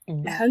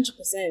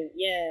 100%,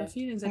 yeah. Your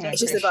feelings are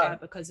justified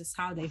because it's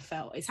how they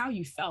felt. It's how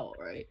you felt,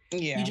 right?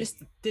 Yeah. You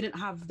just didn't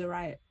have the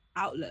right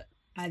outlet.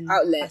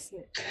 That's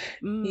it.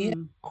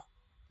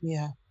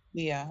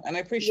 Yeah. And I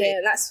appreciate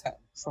that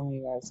from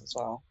you guys as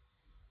well.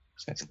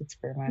 So it's good to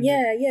be reminded.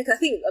 Yeah, because I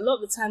think a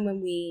lot of the time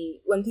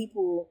when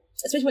people,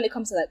 especially when it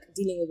comes to like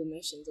dealing with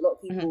emotions, a lot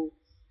of people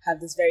have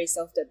this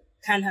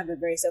can have a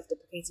very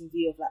self-deprecating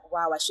view of like,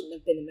 wow, I shouldn't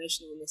have been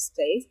emotional in this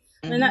place.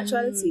 And in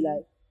actuality,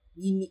 like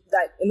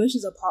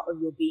emotions are part of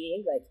your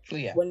being.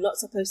 Like we're not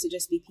supposed to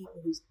just be people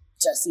who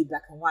just see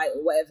black and white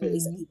or whatever it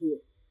is that people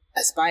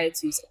aspire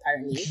to,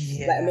 apparently.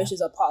 Like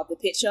emotions are part of the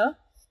picture.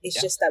 It's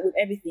just that with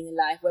everything in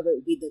life, whether it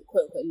would be the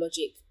quote-unquote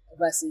logic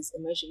versus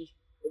emotion,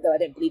 though I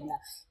don't believe in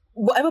that,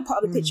 whatever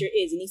part of the picture it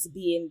is, it needs to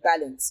be in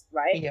balance,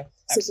 right? Yeah,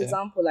 so for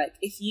example, like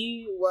if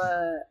you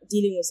were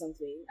dealing with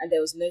something and there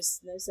was no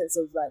sense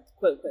of like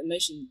quote-unquote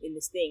emotion in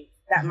this thing,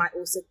 that might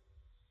also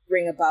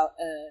bring about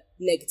a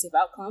negative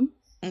outcome.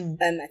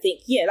 And I think,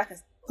 like the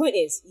point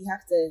is, you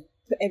have to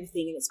put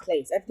everything in its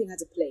place. Everything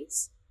has a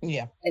place.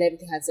 Yeah. And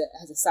everything has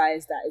a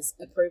size that is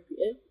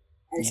appropriate.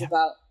 And it's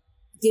about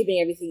giving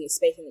everything its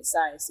space and its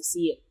size to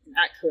see it an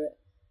accurate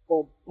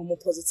or more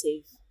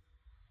positive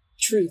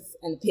truth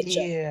and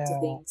picture to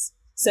things.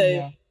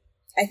 So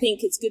I think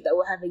it's good that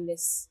we're having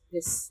this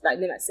like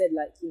Nimat said,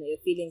 like, you know, your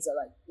feelings are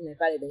like, you know,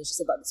 valid, and it's just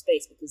about the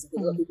space, because I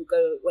think a lot of people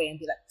go away and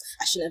be like,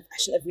 I shouldn't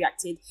have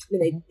reacted.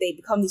 And then they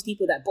become these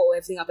people that bottle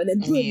everything up, and then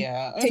boom,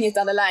 10 years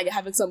down the line you're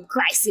having some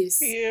crisis.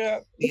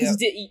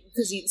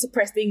 Because you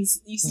suppress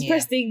things. You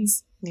suppress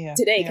things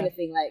today, kind of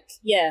thing. Like,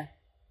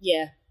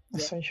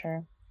 That's so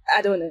true.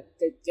 I don't want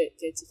to go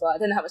too far. I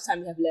don't know how much time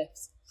we have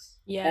left.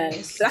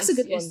 So that's a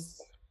good one.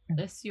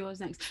 That's yours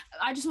next.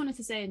 I just wanted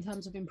to say, in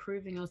terms of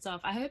improving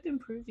yourself, I hope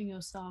improving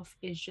yourself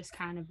is just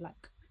kind of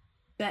like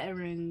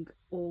bettering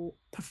or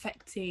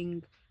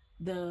perfecting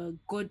the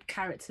good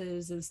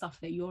characters and stuff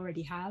that you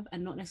already have,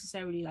 and not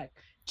necessarily like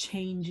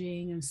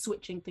changing and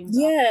switching things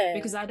up,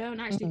 because I don't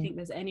actually think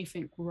there's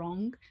anything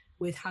wrong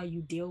with how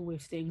you deal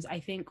with things. I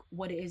think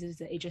what it is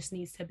that it just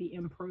needs to be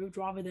improved,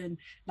 rather than,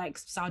 like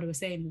Sauda was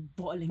saying,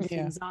 bottling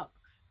things up,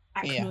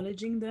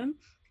 acknowledging them.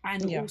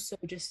 And also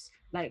just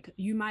like,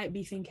 you might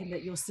be thinking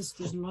that your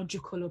sister's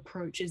logical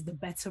approach is the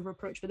better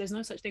approach, but there's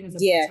no such thing as a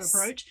better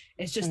approach.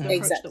 It's just the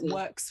approach that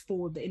works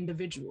for the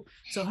individual.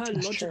 So her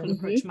logical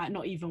approach might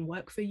not even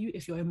work for you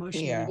if you're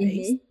emotionally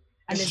based.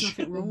 And there's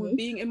nothing wrong with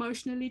being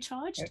emotionally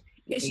charged.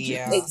 It's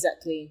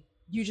just,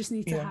 you just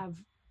need to have,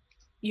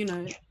 you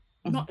know,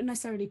 not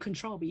necessarily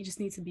control, but you just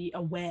need to be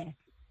aware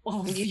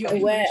of your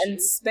aware emotions.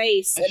 and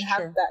space. That's and have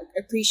true.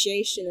 That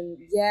appreciation and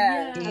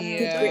have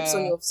good grips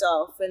on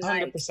yourself, and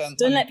like 100%,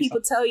 don't let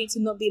people tell you to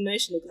not be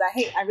emotional,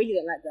 because I really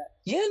don't like that.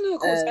 No,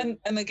 of course.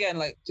 And again,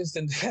 like, just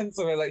in defense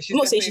of her, like, I'm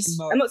not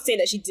saying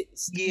that she did.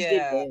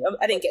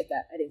 I didn't get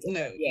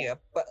that.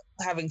 But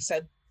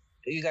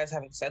you guys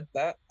having said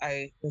that,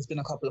 there's been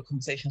a couple of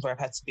conversations where I've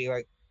had to be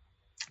like,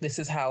 this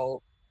is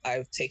how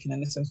I've taken in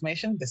this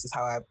information, this is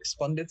how I've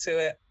responded to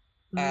it.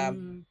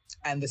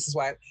 And this is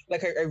why,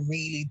 like, I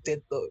really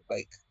did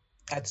I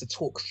had to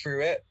talk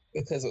through it,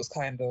 because it was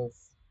kind of,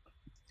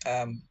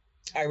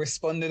 I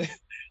responded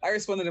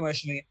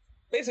emotionally.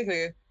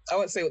 Basically, I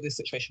won't say what this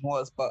situation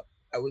was, but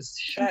I was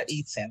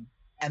eating,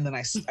 and then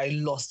I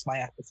lost my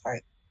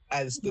appetite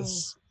as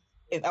this.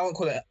 I won't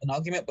call it an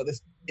argument, but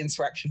this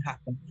interaction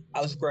happened.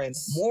 I was growing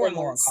more and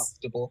more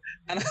uncomfortable,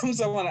 and I'm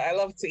someone I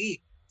love to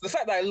eat. The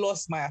fact that I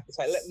lost my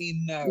appetite let me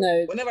know.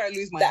 No, whenever I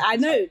lose my appetite, I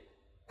know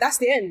that's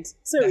the end.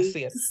 Sorry, that's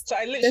the end. So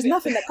I literally, there's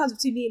nothing that comes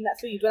between me and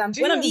that food.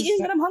 When I'm eating,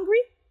 when I'm hungry,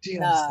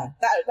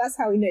 that's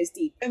how we know it's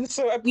deep. And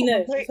so I put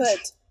my plate.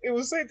 It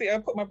was so deep. I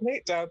put my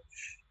plate down,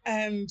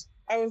 and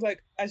I was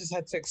like, I just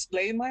had to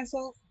explain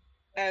myself,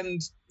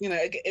 and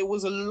it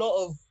was a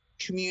lot of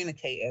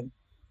communicating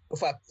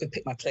before I could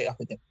pick my plate up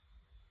again.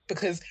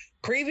 Because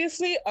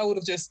previously, I would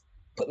have just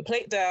put the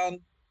plate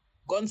down,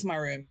 gone to my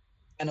room,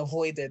 and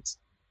avoided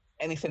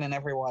anything and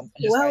everyone.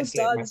 And just well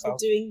done myself.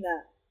 for doing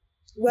that.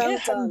 Well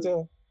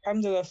done.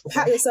 Alhamdulillah.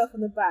 Pat yourself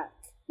on the back.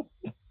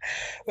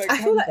 I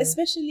feel like,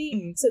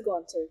 especially. So go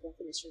on, sorry,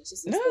 finish.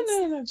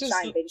 No. Just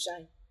shine, baby,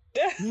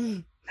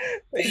 shine.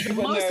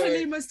 Most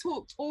Halima's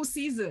talked all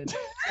season.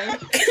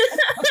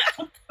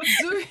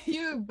 Do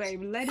you,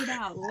 babe? Let it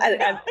out.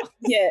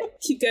 Yeah,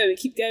 keep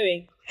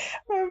going.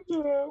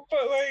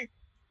 But like.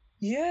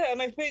 Yeah,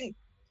 and I think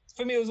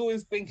for me, I was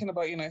always thinking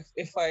about,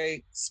 if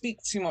I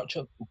speak too much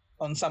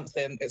on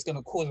something, it's going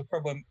to cause a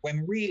problem.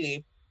 When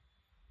really,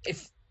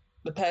 if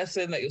the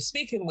person that you're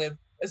speaking with,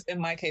 as in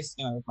my case,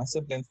 my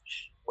siblings,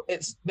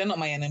 they're not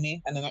my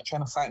enemy, and they're not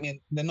trying to fight me, and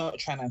they're not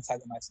trying to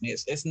antagonize me.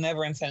 It's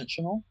never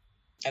intentional,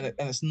 and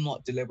it's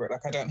not deliberate.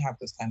 Like, I don't have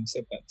this kind of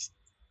siblings,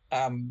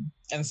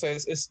 and so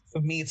it's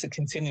for me to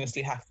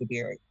continuously have to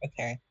be like,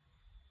 okay,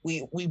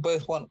 we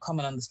both want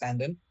common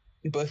understanding,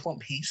 we both want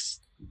peace.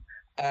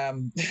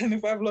 And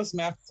if I've lost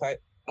my appetite,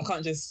 I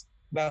can't just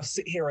now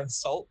sit here and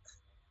sulk,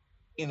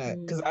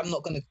 because I'm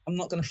not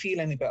gonna feel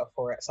any better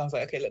for it. So I was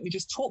like, okay, let me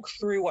just talk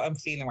through what I'm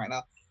feeling right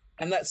now,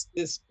 and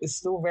it's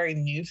still very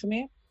new for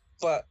me,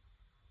 but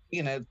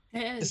the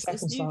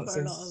circumstances. It's new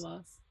for a lot of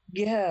us.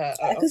 Yeah,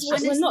 because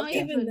we're not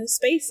given the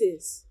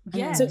spaces.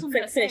 Yeah, so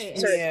finish. Sorry,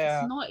 it's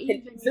not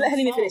even. Let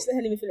me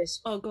finish.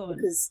 Oh, go on.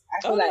 Because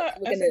I feel like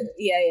we're gonna.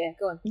 Yeah,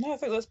 go on. No, I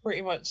think that's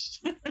pretty much.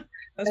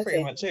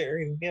 Pretty much it,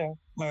 really. Yeah.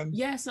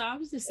 Yeah, so I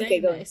was just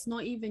saying that it's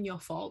not even your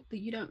fault that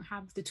you don't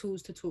have the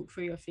tools to talk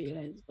through your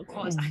feelings,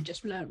 because I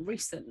just learned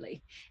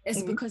recently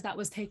it's because that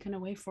was taken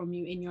away from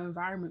you in your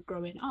environment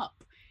growing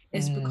up.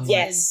 It's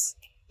because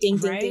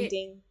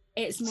ding.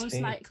 It's most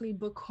likely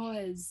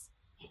because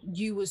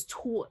you was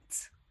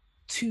taught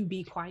to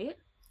be quiet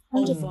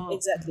over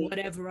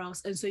whatever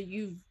else, and so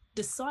you've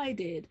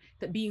decided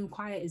that being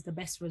quiet is the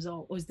best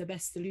result or is the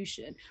best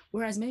solution,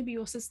 whereas maybe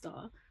your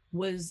sister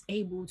was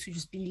able to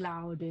just be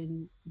loud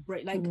and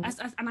break, like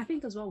and I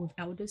think as well with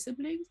elder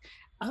siblings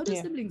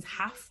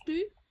have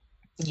to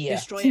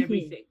destroy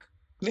everything.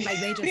 Like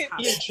they just have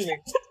to.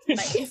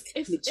 Like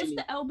if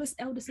the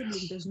elder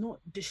sibling does not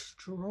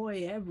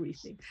destroy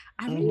everything,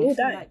 I really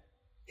feel like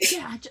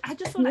I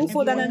just feel like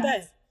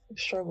everyone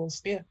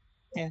struggles.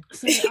 Yeah.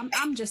 So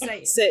I'm just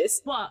saying,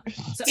 but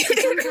so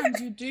sometimes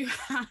you do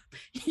have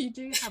when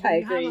you have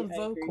a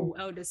vocal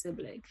elder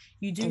sibling,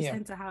 you do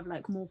tend to have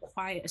like more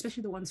quiet,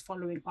 especially the ones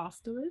following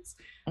afterwards,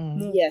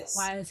 more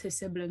quieter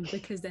siblings,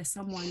 because there's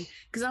someone.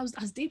 Because I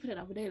was deep in it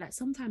the other day. Like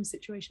sometimes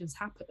situations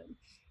happen,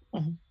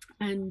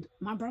 and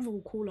my brother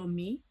will call on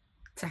me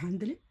to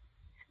handle it.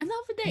 And the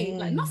other day,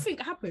 like nothing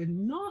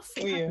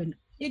happened.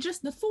 It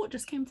just the thought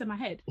just came to my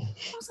head. I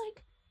was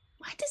like,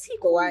 why does he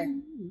call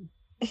me?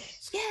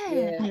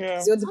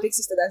 Because you're the big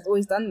sister that's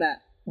always done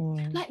that.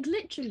 Like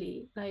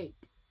literally, like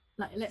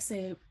let's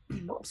say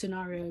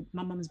scenario,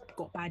 my mum's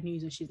got bad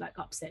news and she's like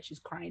upset, she's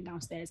crying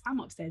downstairs.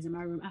 I'm upstairs in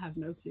my room, I have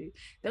no clue.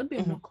 There'll be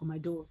a knock on my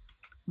door,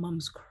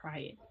 mum's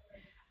crying,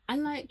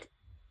 and like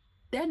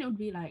then it would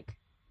be like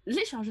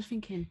literally I was just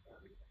thinking,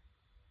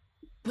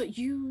 but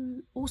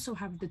you also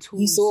have the tools.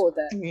 You saw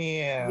that.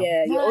 You're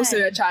right. also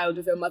a child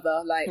with your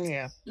mother, like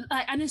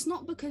and it's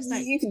not because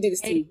like you can do this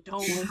they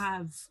don't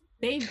have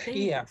they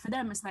for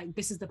them it's like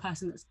this is the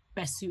person that's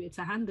best suited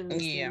to handle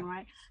this thing,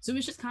 right? So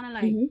it's just kind of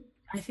like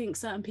I think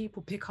certain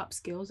people pick up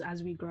skills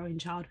as we grow in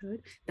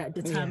childhood that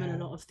determine a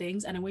lot of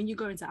things, and then when you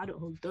go into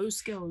adulthood, those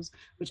skills,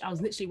 which I was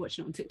literally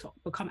watching on TikTok,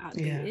 become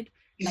outdated.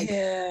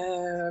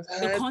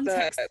 The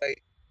context. That,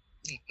 like,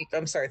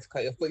 I'm sorry to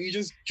cut you off, but you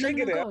just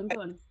triggered it.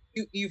 Go on.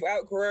 You've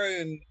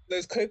outgrown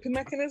those coping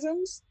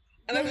mechanisms,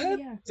 and I've heard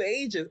for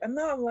ages, and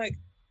now I'm like,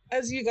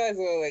 as you guys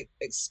are like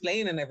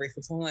explaining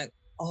everything, so I'm like,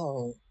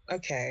 oh,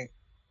 okay,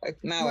 like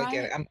now I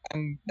get it.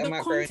 I'm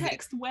the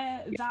context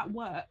where that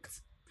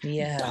worked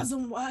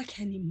doesn't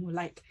work anymore.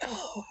 Like,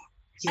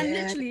 and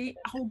literally,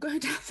 I'll go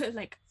down to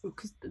like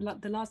because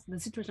the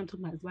situation I'm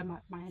talking about is when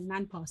my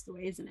nan passed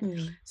away, isn't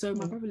it? So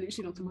my brother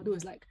literally knocked on my door,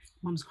 is like,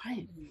 "Mum's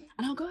crying,"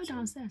 and I'll go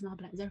downstairs and I'll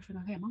be like, "Is everything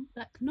okay, Mum?"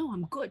 Like, "No,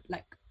 I'm good."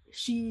 Like,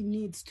 she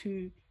needs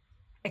to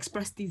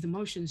express these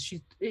emotions.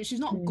 She's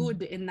not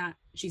good in that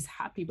she's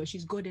happy, but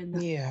she's good in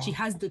that she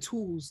has the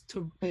tools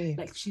to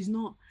like she's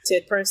not to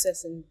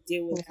process and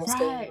deal with what's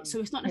going on. So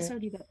it's not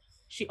necessarily that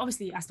she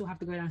obviously I still have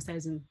to go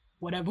downstairs and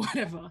whatever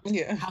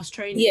house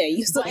training.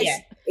 You still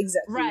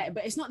exactly right,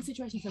 but it's not the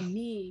situation for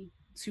me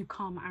to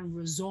come and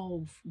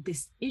resolve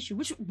this issue,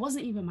 which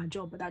wasn't even my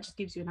job, but that just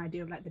gives you an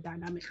idea of like the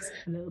dynamics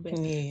a little bit.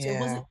 So it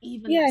wasn't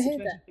even that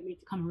situation for me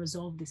to come and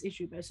resolve this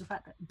issue, but it's the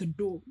fact that the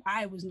door,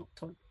 I was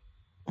knocked on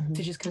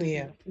to just kind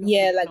of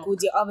like would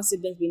your other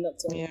siblings be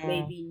knocked on?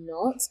 Maybe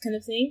not, kind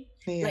of thing.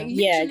 Like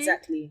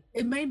exactly.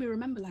 It made me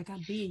remember, like,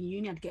 I'd be in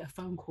uni, I'd get a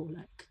phone call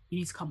like, you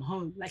need to come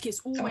home. Like,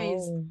 it's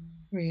always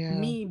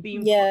me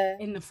being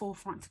put in the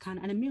forefront to kind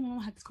of, and then me and my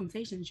mom had this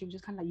conversation and she was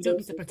just kind of like, you don't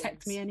need to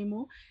protect me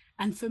anymore.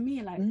 And for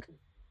me, like,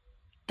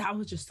 that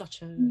was just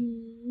such a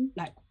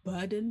like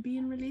burden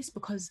being released,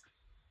 because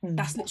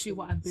that's literally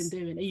what I've been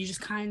doing. And you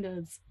just kind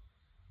of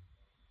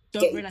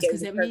don't realize,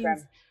 because it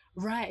means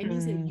it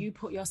means that you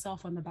put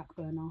yourself on the back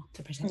burner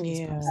to protect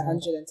this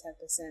person.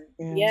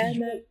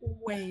 110%.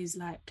 Always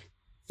like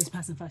this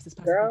person first, this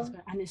person first,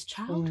 and it's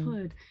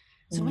childhood.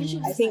 So when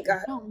I think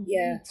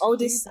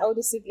oldest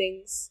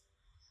siblings,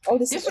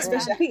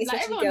 especially I think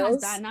like, especially everyone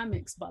girls has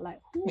dynamics, but like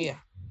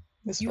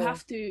you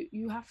have to,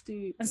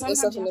 and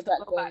sometimes you have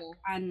to go back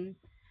and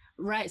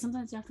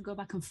sometimes you have to go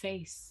back and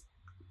face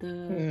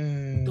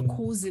the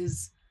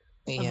causes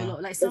of a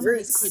lot. Like some of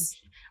this could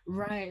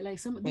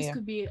this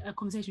could be a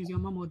conversation with your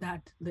mum or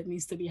dad that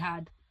needs to be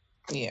had.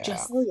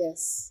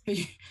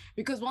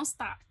 Because once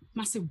that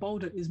massive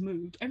boulder is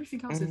moved,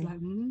 everything else is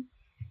like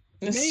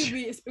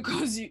maybe it's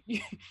because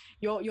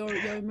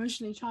you're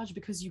emotionally charged,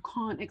 because you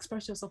can't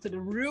express yourself to the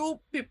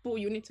real people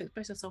you need to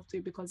express yourself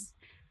to, because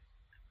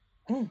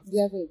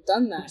you haven't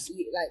done that.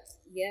 You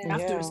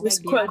have to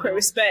respect, quote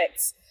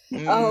respect.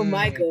 Oh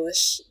my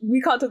gosh,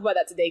 we can't talk about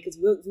that today because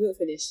we won't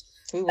finish.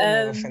 We will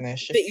never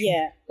finish. But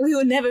we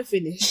will never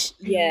finish.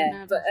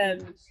 I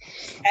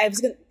was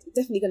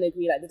definitely gonna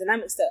agree. Like, the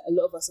dynamics that a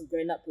lot of us have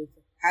grown up with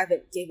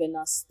haven't given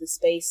us the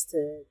space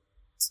to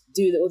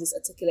do all this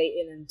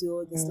articulating and do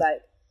all this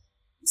like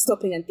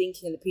stopping and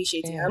thinking and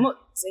appreciating. I'm not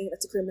saying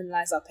that to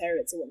criminalize our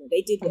parents or whatnot.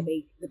 They did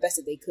the best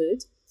that they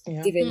could,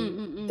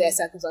 given their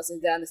circumstances,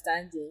 their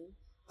understanding.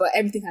 But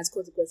everything has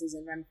consequences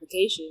and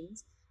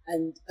ramifications.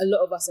 And a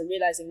lot of us are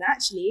realizing that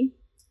actually,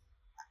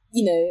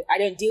 I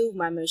don't deal with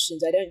my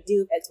emotions. I don't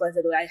deal with X, Y,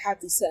 Z. Or I have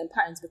these certain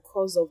patterns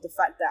because of the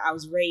fact that I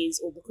was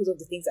raised, or because of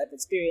the things that I've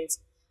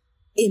experienced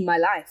in my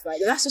life, right?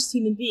 And that's just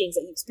human beings.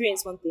 Like, you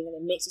experience one thing and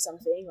it makes you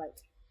something. Like,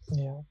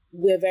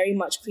 we're very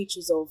much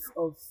creatures of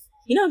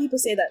people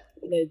say that,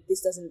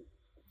 this doesn't,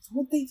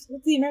 what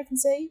the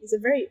Americans say? It's a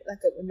very,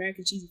 like, an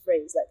American cheesy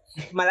phrase,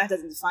 like, my life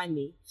doesn't define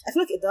me. I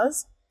feel like it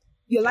does.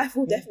 Your life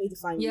will definitely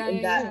define you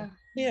in that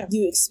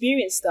you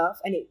experience stuff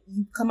and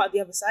you come out the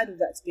other side of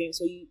that experience,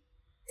 or you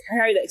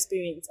carry that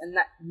experience, and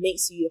that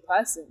makes you a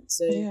person.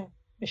 So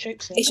it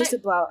shapes you. It's just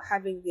about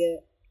having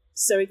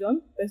sorry, go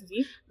on, both of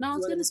you. No, I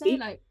was gonna say,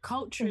 like,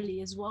 culturally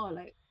as well,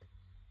 like,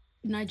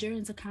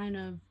 Nigerians are kind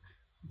of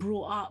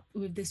brought up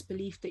with this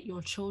belief that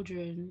your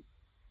children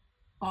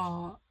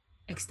are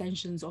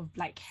extensions of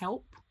like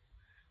help.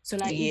 So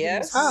like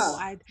because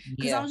I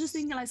was just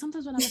thinking, like,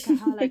 sometimes when I look at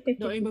how like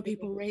the Oimbo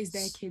people raise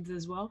their kids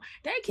as well,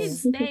 their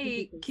kids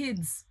stay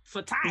kids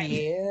for time.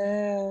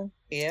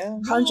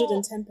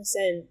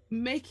 110%.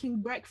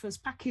 Making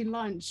breakfast, packing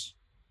lunch,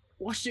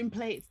 washing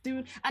plates,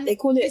 doing, and they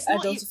call it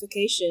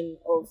adultification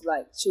of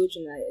like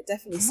children. I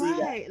definitely see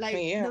that. Like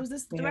there was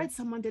this thread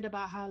someone did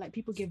about how like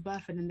people give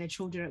birth and then their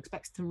children are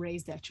expected to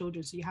raise their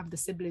children. So you have the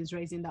siblings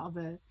raising the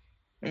other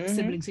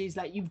siblings. So it's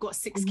like you've got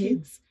 6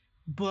 kids,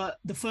 but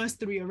the first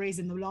 3 are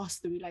raising the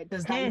last 3. Like,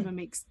 does that even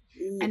make sense?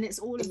 And it's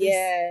all of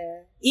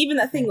this. Even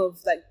that thing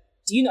of like,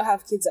 do you not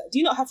have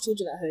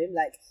children at home?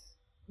 Like,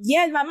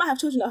 I might have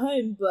children at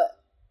home, but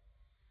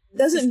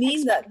doesn't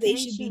mean that they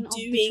should be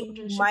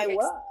doing my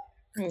work.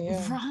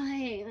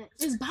 Right,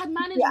 it's bad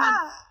management.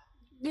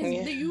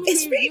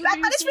 It's really bad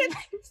management.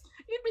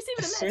 You'd receive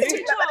a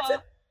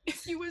letter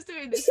if you was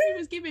doing this. You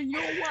was giving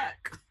your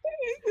work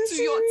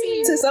to your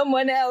team, to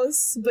someone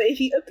else. But if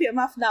you open your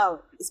mouth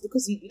now, it's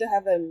because you don't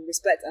have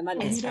respect and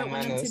manners. And you don't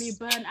want them to be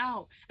burnt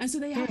out. And so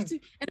they have to,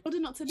 in order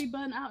not to be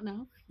burnt out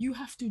now, you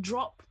have to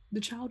drop the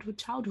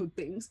childhood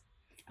things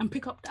and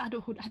pick up the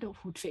adulthood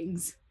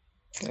things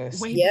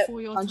way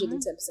before your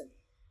 110%.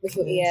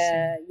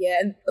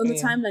 And on the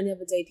timeline the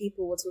other day,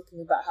 people were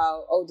talking about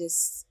how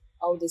oldest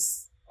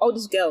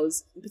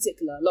girls in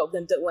particular, a lot of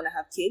them don't want to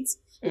have kids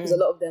because a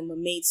lot of them were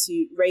made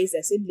to raise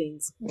their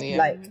siblings, and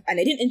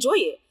they didn't enjoy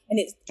it, and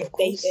it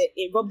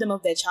robbed them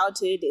of their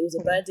childhood. It was a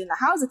burden. Like,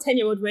 how is a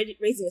 10-year-old raising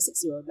a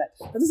 6-year-old? Like,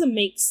 that doesn't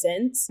make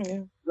sense.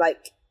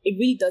 Like, it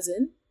really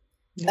doesn't.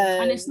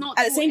 And it's not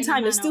at the same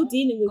time, you're still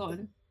dealing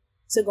with.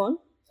 So go on.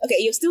 Okay,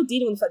 you're still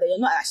dealing with the fact that you're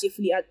not actually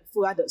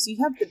full adult. So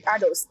you have the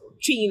adults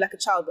treating you like a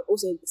child, but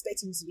also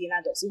expecting you to be an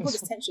adult. So you've got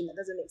this tension that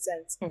doesn't make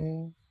sense.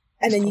 And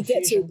then you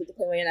get to the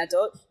point where you're an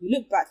adult, you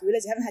look back, you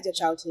realize you haven't had your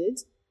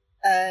childhood.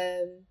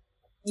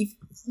 It's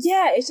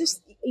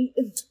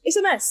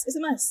a mess. It's a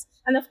mess.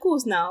 And of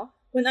course now,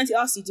 when Auntie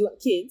asks you, do you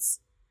want kids?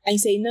 And you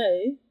say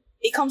no,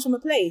 it comes from a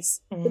place.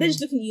 But they're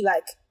just looking at you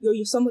like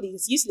you're somebody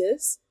that's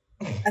useless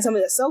and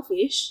somebody that's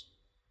selfish.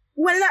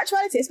 When in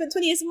actuality, I spent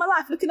 20 years of my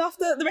life looking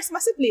after the rest of my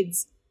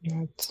siblings.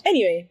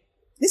 Anyway,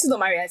 this is not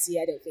my reality,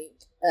 I don't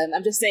think.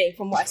 I'm just saying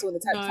from what I saw in the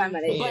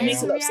timeline, it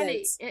makes a lot of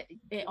sense.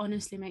 It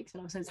honestly makes a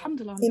lot of sense.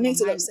 Alhamdulillah, it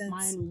makes a lot of sense.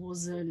 Mine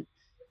wasn't,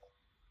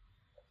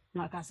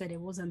 like I said, it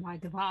wasn't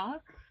like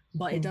that,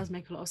 but it does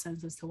make a lot of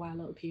sense as to why a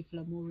lot of people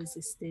are more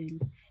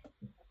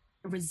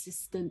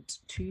resistant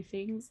to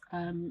things.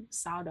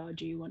 Sauda,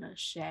 do you want to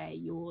share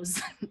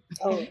yours?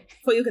 Oh, I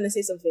thought you were going to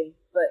say something,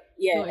 but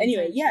yeah.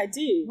 Anyway, yeah, I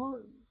do.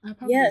 Well,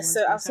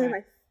 so I'll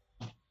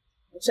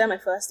share my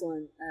first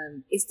one.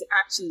 Is to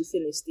actually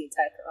finish the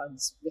entire Quran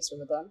this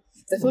Ramadan.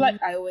 So I feel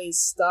like I always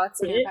start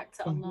it. I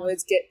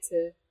always get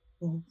to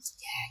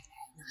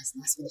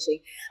nice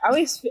finishing.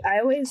 I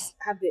always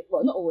have it.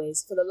 Well, not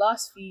always. For the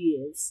last few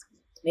years,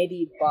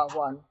 maybe bar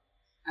one,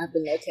 I've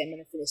been like, okay, I'm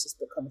gonna finish this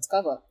book cover to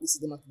cover. This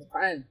is the month of the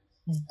Quran,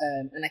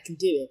 and I can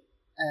do it.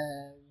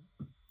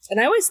 And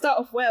I always start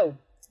off well.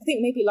 I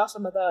think maybe last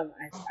Ramadan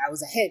I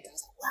was ahead. I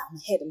was like, wow, I'm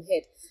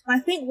ahead.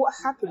 And I think what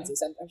happens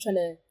is I'm trying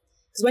to,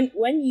 because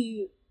when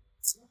you,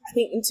 I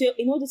think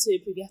in order to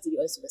improve, you have to be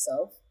honest with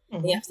yourself.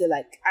 And you have to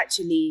like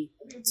actually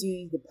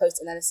do the post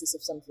analysis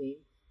of something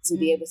to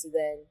be able to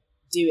then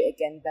do it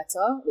again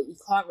better. Like you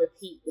can't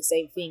repeat the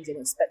same things and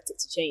expect it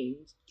to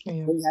change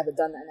when you haven't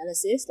done the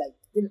analysis. Like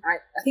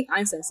I think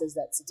Einstein says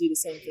that to do the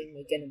same thing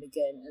again and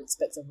again and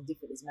expect something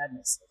different is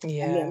madness.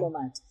 Yeah, I mean, I'm not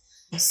mad.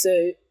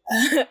 So,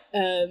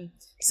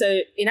 so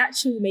in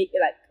actual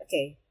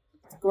okay,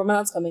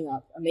 Ramadan's coming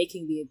up. I'm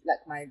making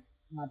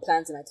my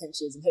plans and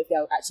intentions, and hopefully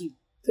I'll actually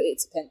put it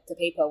to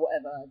paper or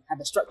whatever, have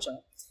a structure.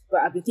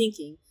 But I've been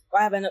thinking,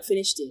 why have I not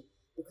finished it?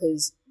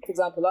 Because, for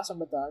example, last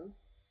Ramadan,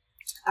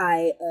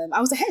 I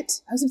was ahead.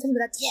 I was telling me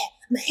that,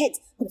 I'm ahead.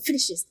 I'm gonna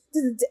finish this,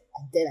 and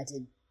then I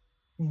didn't.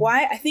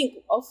 Why? I think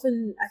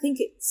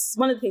it's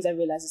one of the things I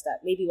realize is that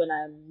maybe when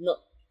I'm not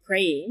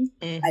praying,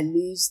 I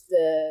lose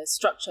the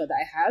structure that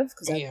I have,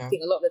 because I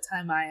think a lot of the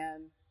time I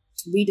am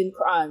reading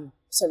Quran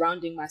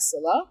surrounding my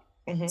salah.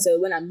 So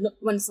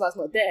when salah's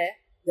not there,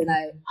 then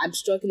I'm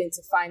struggling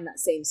to find that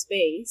same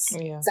space. So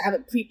I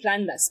haven't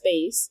pre-planned that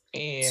space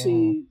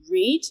to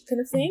read,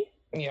 kind of thing.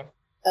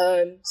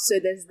 So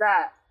there's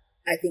that.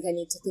 I think I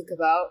need to think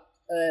about.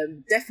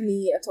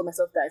 Definitely, I told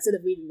myself that instead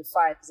of reading the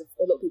 5, because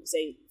a lot of people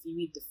say if you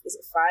read is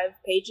it 5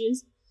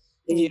 pages,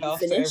 then you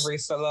after finish. Every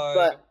salah.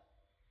 But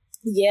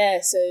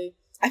so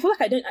I feel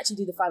like I don't actually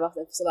do the 5 after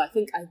every salah. I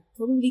think I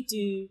probably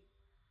do,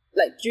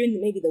 like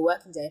during maybe the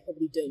working day, I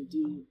probably don't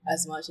do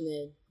as much, and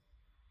then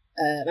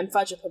and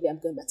Fajr probably I'm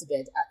going back to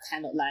bed. I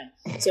cannot lie.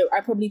 So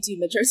I probably do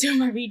majority of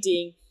my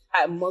reading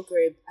at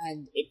Maghrib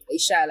and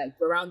Isha, like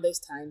around those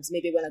times.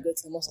 Maybe when I go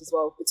to the mosque as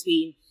well,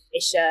 between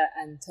Isha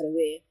and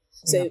Taraweeh.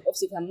 So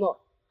obviously if I'm not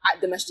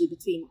at the masjid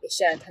between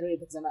Isha and Taraweeh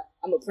because I'm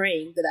not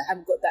praying, then I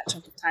haven't got that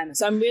chunk of time.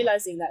 So I'm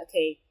realizing that,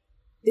 okay,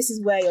 this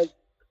is where you're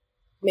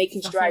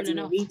making strides in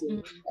your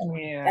reading.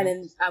 And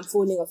then I'm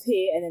falling off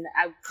here, and then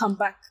I come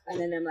back, and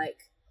then I'm like,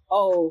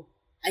 oh,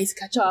 I need to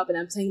catch up, and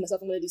I'm telling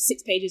myself I'm going to do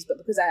 6 pages, but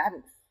because I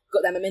haven't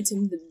got that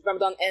momentum, the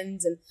Ramadan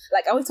ends, and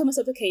like I always tell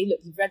myself, okay, look,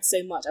 you've read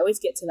so much, I always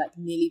get to like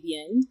nearly the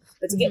end,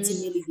 but to get to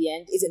nearly the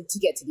end isn't to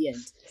get to the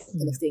end,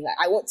 kind of thing. Like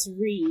I want to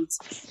read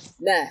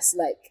Nas,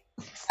 like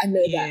I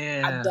know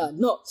that I'm done.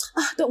 Not,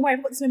 don't worry,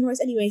 I've got this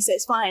memorized anyway, so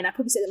it's fine. I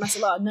probably said it in my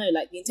salah. No,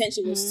 like the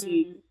intention was to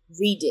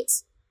read it,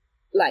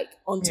 like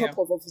on top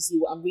of obviously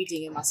what I'm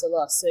reading in my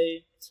salah. So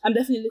I'm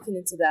definitely looking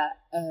into that.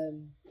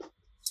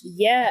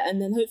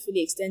 And then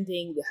hopefully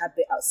extending the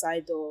habit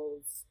outside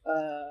of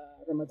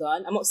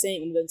Ramadan. I'm not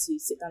saying I'm going to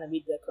sit down and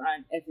read the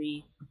Quran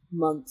every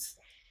month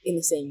in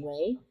the same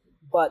way,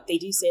 but they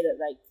do say that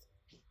like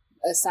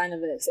a sign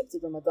of an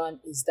accepted Ramadan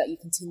is that you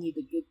continue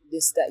the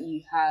goodness that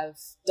you have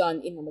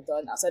done in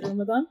Ramadan outside of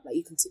Ramadan, like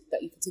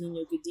that you continue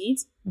your good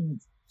deeds.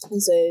 And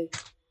so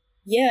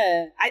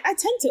I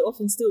tend to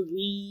often still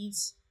read,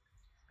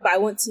 but I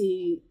want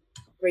to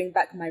bring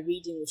back my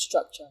reading with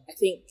structure. I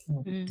think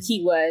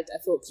key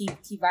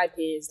vibe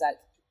here is like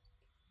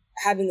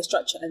having the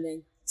structure and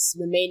then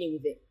remaining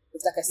with it.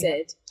 Because like I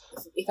said,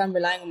 if I'm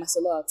relying on my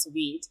salah to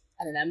read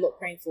and then I'm not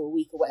praying for a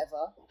week or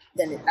whatever,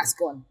 then that's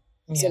gone.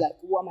 So like,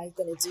 what am I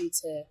going to do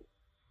to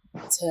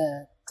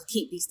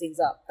keep these things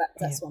up?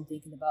 That's what I'm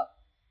thinking about.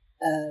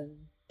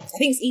 I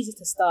think it's easy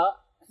to start.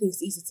 I think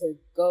it's easy to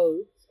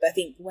go. But I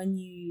think when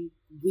you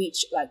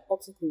reach like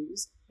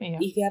obstacles,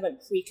 if you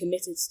haven't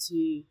pre-committed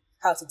to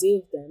how to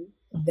deal with them,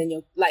 then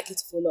you're likely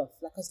to fall off.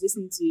 Like I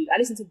listen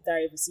to the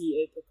Diary of a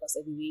CEO podcast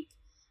every week.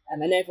 I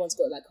know everyone's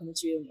got like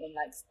commentary on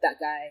like that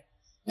guy,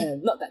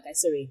 not that guy,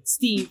 sorry,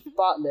 Steve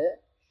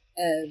Bartlett.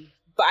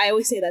 But I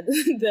always say that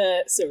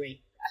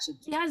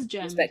he has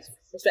gems.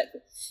 Respect.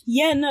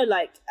 Yeah, no,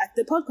 like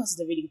the podcast is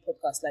a really good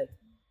podcast. Like,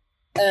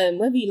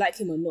 whether you like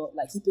him or not,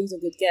 like he brings on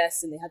good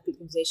guests and they have good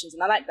conversations,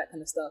 and I like that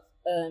kind of stuff.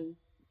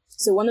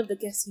 So one of the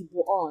guests he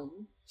brought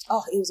on,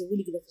 it was a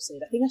really good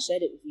episode. I think I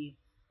shared it with you.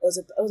 It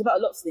was about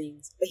a lot of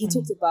things, but he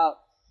talked about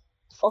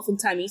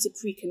oftentimes you need to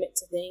pre-commit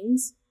to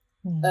things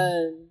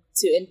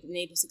to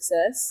enable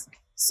success.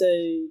 So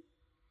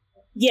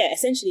yeah,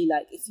 essentially,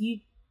 like if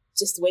you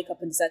just wake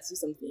up and decide to do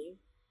something,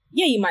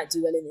 yeah, you might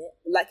do well in it,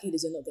 but likelihood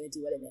is you're not going to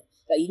do well in it.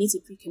 Like, you need to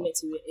pre-commit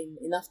to it in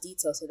enough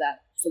detail so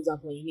that, for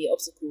example, when you meet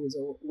obstacles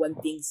or when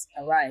things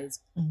arise,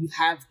 you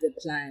have the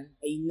plan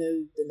and you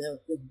know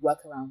the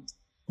workaround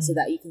so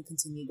that you can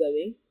continue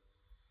going.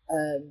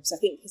 So I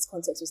think his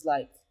context was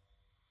like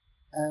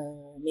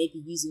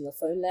maybe using your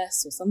phone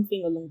less or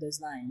something along those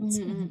lines.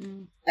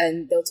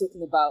 And they were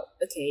talking about,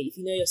 okay, if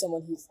you know you're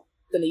someone who's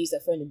going to use their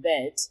phone in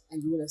bed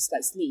and you want to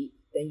like sleep,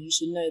 then you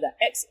should know that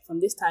from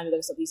this time you're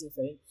going to stop using your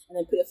phone, and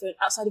then put your phone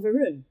outside of a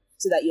room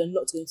so that you're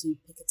not going to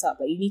pick it up.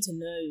 Like, you need to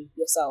know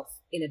yourself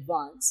in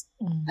advance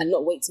and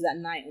not wait till that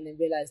night and then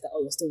realize that,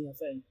 oh, you're still on your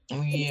phone.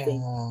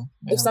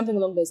 Or something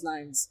along those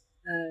lines.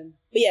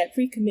 But yeah,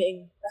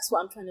 pre-committing, that's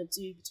what I'm trying to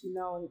do between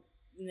now and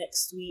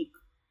next week.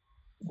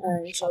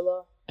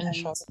 Inshallah. And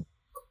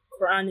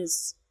Quran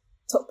is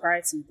top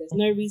priority. There's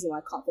no reason why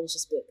I can't finish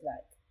this book.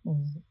 Like,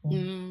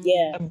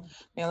 yeah,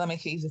 that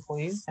make it easy for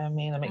you. I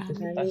mean, that makes it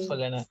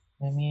successful in it.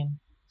 I mean,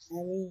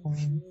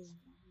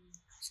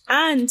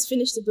 and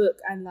finish the book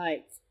and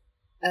like,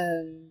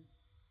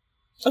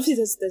 obviously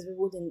there's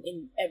reward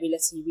in every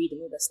letter you read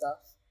and all that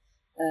stuff.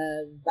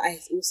 But I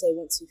also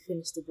want to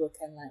finish the book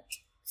and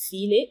like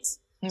feel it.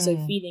 So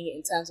feeling it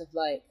in terms of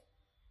like,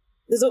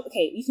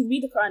 you can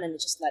read the Quran and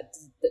it's just like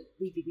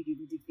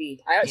read.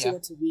 I actually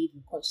want to read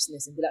with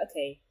consciousness and be like,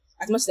 okay,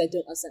 as much as I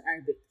don't understand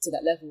Arabic to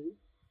that level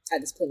at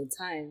this point in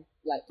time,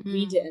 like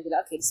read it and be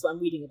like, okay, this is what I'm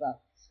reading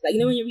about. Like, you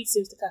know, when you read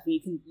Surah Al-Kahf,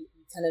 you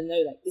kind of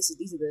know like these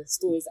are the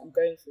stories that I'm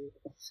going through.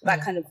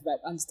 That kind of like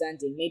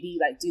understanding. Maybe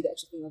like do the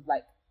extra thing of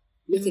like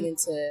looking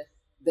into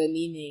the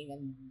meaning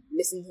and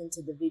listening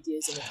to the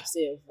videos and the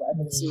tafsir of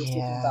whatever the surah is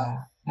talking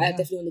about. I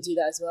definitely want to do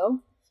that as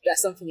well.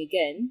 That's something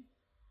again.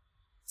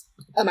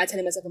 Am I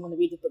telling myself I'm going to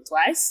read the book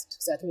twice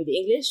so I can read the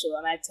English, or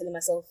am I telling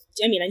myself,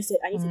 do you know what I mean?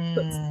 I need to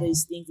put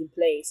those things in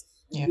place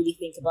and really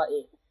think about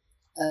it,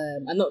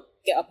 and not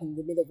get up in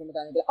the middle of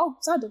Ramadan and be like, oh,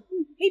 Sada,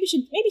 maybe you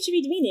should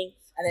read the meaning,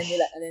 and then be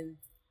like,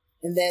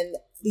 and then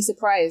be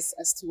surprised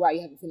as to why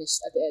you haven't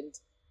finished at the end.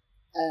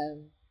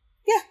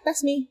 Yeah,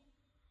 that's me.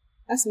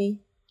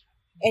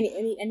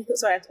 Any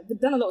thoughts? Sorry, I've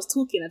done a lot of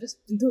talking. I've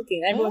just been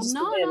talking. Everyone's just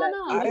been there.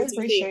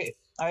 Like,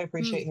 I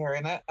appreciate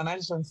hearing it, and I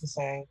just wanted to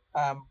say,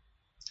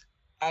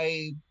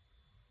 I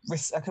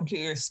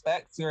completely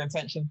respect your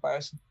intention,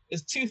 but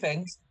it's two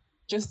things.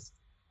 Just,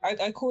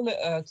 I call it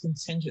a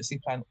contingency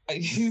plan. I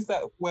use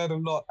that word a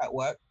lot at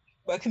work,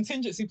 but a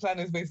contingency plan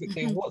is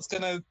basically what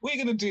are you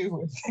gonna do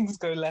when things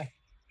go left?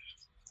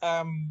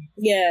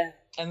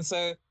 And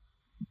so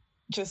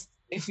just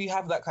if you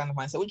have that kind of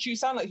mindset, which you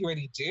sound like you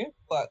already do,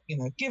 but you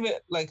know, give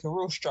it like a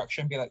real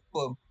structure and be like,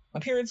 boom, my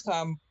periods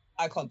come,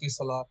 I can't do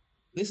salah.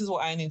 This is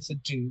what I need to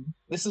do.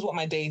 This is what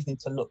my days need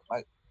to look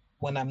like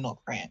when I'm not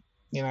praying,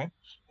 you know?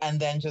 And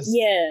then just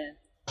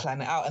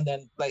plan it out. And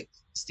then like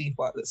Steve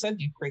Bartlett said,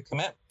 you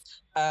pre-commit.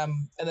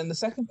 And then the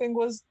second thing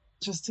was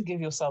just to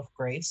give yourself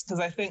grace. Because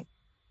I think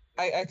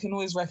I can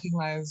always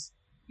recognize,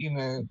 you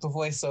know, the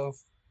voice of,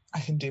 I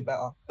can do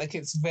better. Like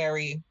it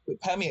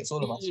permeates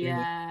all of us, really.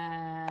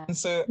 And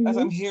so as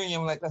I'm hearing you,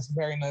 I'm like, that's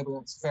very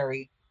noble.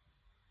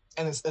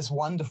 It's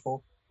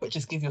wonderful, but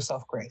just give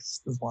yourself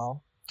grace as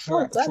well.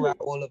 Throughout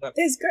all of it.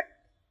 There's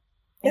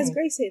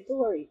grace here, don't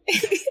worry.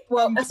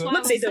 Well,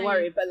 not say don't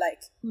worry, but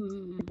like,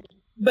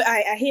 but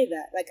I hear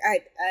that. Like,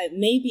 I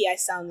maybe I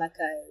sound like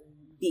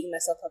I'm beating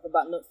myself up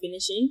about not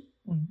finishing,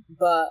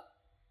 but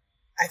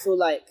I feel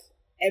like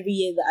every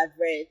year that I've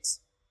read,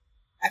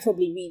 I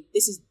probably read,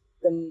 this is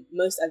the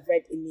most I've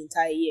read in the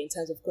entire year in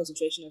terms of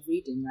concentration of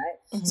reading,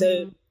 right?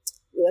 So,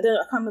 I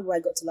can't remember where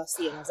I got to last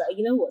year, and I was like,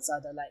 you know what,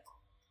 Sada, like,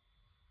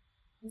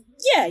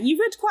 yeah, you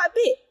read quite a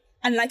bit.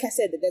 And like I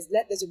said, that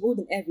there's a reward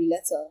in every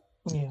letter.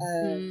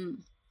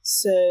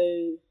 So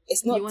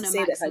it's not to say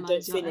that if I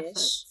don't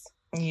finish,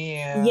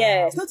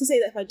 it's not to say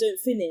that if I don't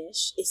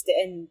finish, it's the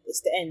end,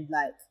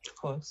 like,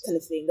 kind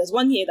of thing. There's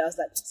one year that I was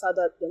like,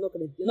 Sada, you're not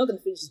gonna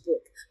finish this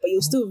book, but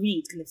you'll still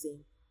read, kind of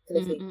thing.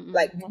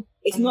 Like,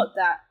 it's not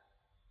that,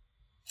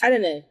 I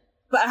don't know,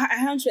 but I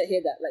 100%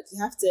 hear that. Like, you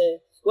have to,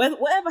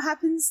 whatever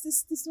happens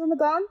this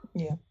Ramadan,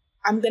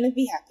 I'm gonna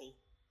be happy.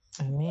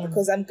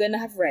 Because I'm gonna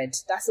have read.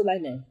 That's all I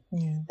know.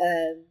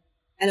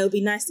 And it'll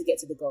be nice to get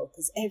to the goal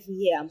because every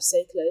year I'm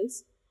so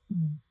close.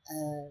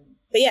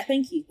 But yeah,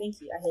 thank you. I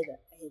hear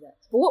that.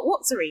 But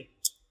what? Sorry,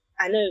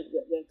 I know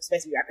we're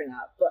supposed to be wrapping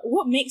up, but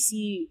what makes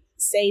you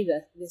say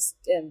this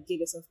give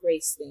yourself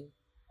grace thing?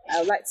 I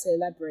would like to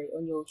elaborate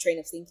on your train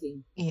of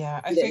thinking. Yeah,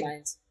 if you don't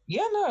mind.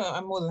 Yeah, no,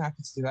 I'm more than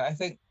happy to do that. I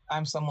think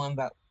I'm someone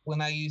that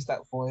when I use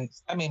that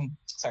voice, when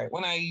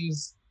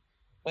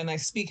I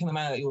speak in the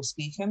manner that you're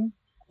speaking,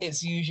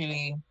 it's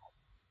usually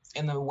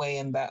in a way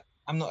in that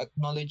I'm not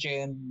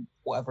acknowledging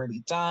what I've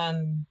already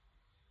done.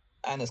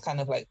 And it's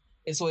kind of like,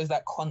 it's always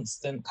that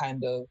constant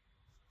kind of,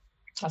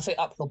 I'll say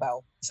uphill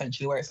battle,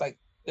 essentially, where it's like,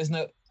 there's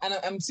no, and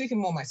I'm speaking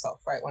more myself,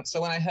 right? So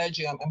when I heard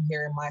you, I'm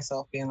hearing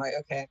myself being like,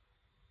 okay,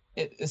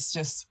 it's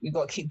just, we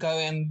got to keep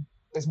going.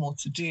 There's more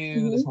to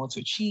do. There's more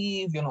to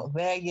achieve. You're not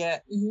there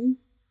yet.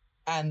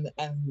 And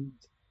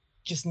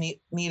just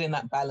needing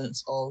that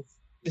balance of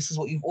this is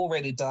what you've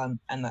already done,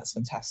 and that's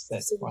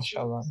fantastic.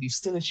 Mashallah, you've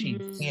still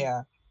achieved.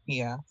 Yeah.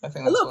 I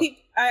think a lot of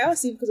people. I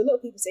ask you because a lot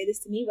of people say this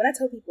to me when I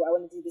tell people I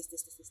want to do this.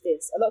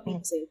 A lot of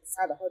people say,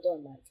 "Sada, hold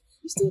on, like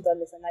you've still done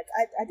this." I'm like,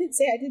 I didn't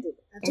say I did it.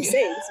 I'm just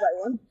saying this is what I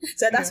want.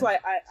 So that's why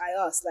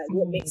I asked, like,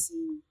 what makes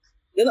you?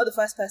 You're not the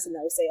first person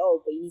that will say,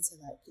 "Oh, but you need to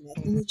like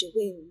acknowledge your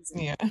wins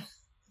and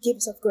give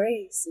yourself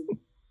grace."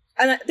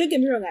 And don't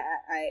get me wrong,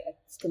 I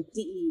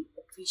completely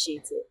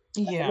appreciate it.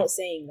 Like, I'm not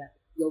saying that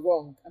you're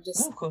wrong. I'm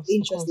just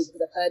interested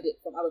because I've heard it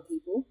from other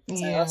people.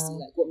 So I asked you,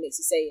 like, what makes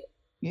you say it?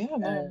 Yeah,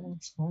 no,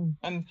 it's fine.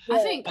 And I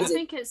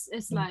think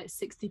it's like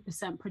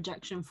 60%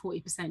 projection,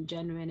 40%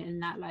 genuine. In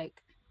that,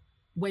 like,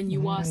 when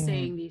you are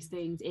saying these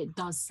things, it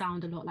does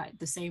sound a lot like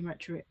the same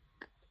rhetoric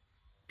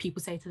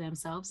people say to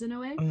themselves in a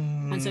way.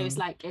 And so it's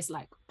like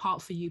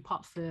part for you,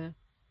 part for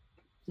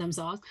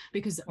themselves.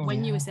 Because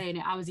when you were saying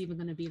it, I was even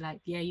going to be like,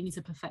 yeah, you need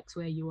to perfect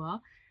where you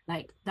are.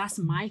 Like, that's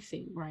my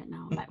thing right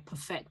now. Like,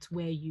 perfect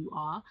where you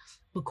are,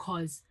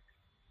 because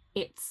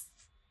it's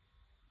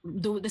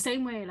the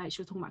same way, like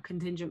she was talking about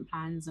contingent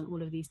plans and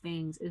all of these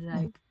things, is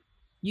like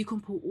you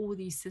can put all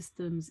these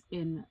systems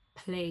in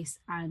place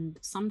and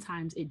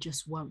sometimes it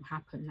just won't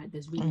happen. Like,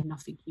 there's really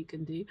nothing you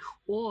can do.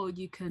 Or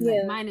you can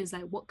like, mine is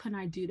like, what can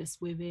I do that's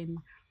going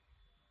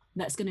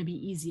to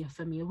be easier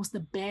for me? What's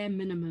the bare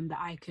minimum that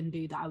I can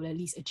do that I will at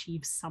least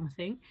achieve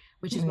something?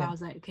 Which is why I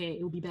was like, okay,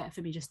 it will be better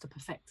for me just to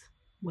perfect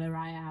where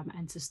I am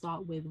and to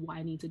start with what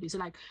I need to do. So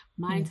like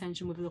my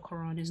intention with the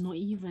Quran is not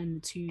even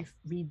to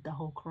read the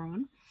whole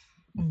Quran.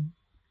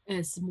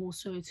 It's more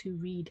so to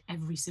read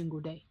every single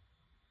day.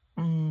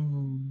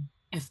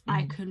 If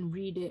I can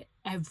read it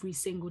every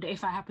single day,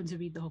 if I happen to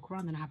read the whole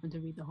Quran, then I happen to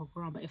read the whole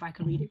Quran. But if I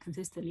can read it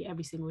consistently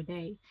every single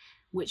day,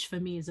 which for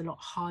me is a lot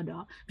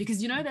harder,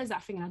 because there's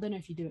that thing, and I don't know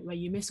if you do it, where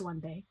you miss one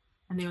day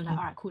and then you're like,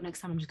 all right, cool,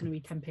 next time I'm just going to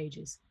read 10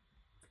 pages.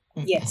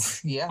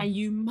 Yes. And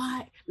you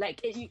might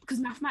like it, because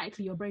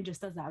mathematically your brain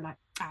just does that. Like,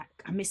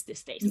 I missed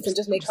this day. You can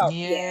just make up.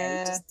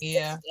 Yeah.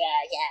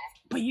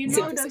 But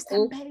those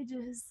 10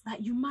 pages, like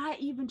you might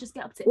even just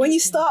get up to when you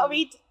start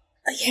read.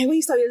 When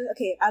you start,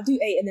 okay, I'll do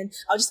 8, and then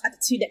I'll just add the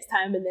 2 next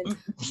time, and then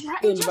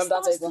boom,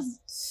 Ramadan's over.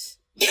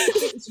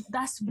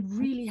 That's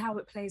really how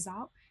it plays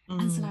out.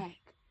 And it's like,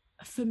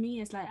 for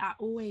me, it's like I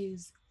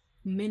always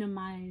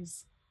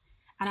minimize,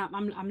 and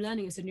I'm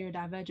learning it's a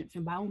neurodivergent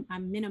thing, but I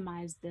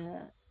minimize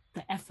the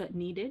effort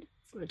needed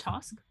for a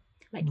task.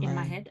 Like in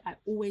my head, I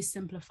always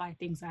simplify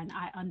things and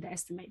I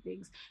underestimate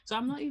things. So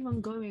I'm not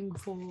even going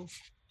for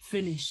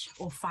finish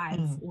or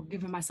 5 or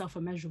giving myself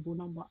a measurable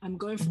number. I'm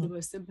going for the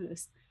most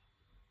simplest.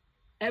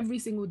 Every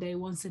single day,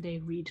 once a day,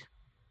 read.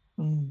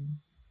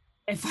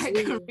 If I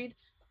can read,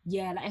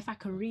 like if I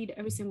can read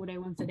every single day,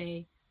 once a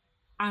day,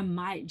 I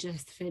might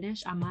just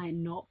finish. I might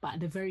not, but at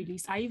the very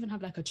least, I even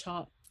have like a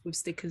chart with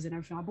stickers and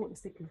everything. I bought the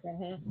stickers, they're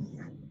here.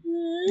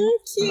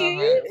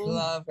 Cute.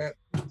 Love it.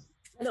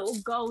 Little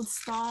gold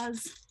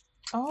stars.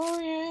 Oh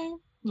yeah,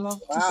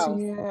 love to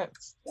see it.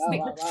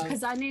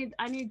 Because I need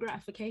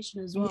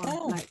gratification as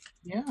well.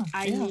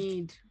 I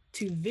need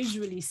to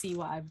visually see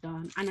what I've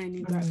done, and I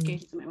need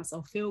gratification to make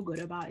myself feel good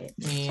about it.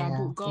 So I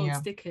bought gold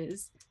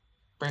stickers.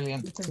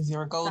 Brilliant, because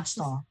you're a gold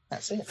star.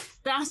 That's it.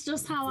 That's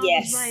just how I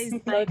was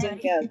raised. Golden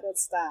girl, gold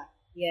star.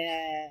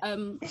 Yeah.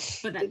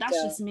 But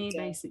that's just me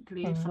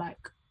basically for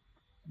like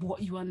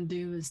what you want to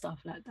do and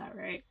stuff like that,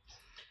 right?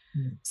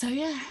 So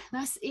yeah,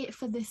 that's it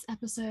for this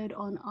episode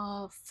on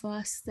our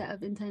first set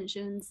of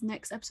intentions.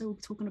 Next episode we'll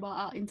be talking about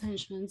our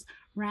intentions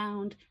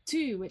round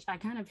 2, which I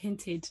kind of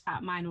hinted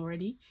at mine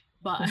already,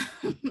 but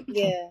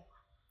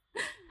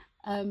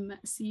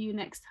see you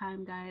next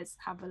time, guys.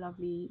 Have a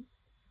lovely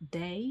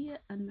day,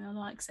 and may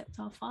Allah accept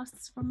our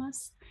fasts from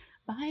us.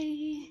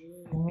 Bye.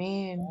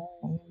 Amen.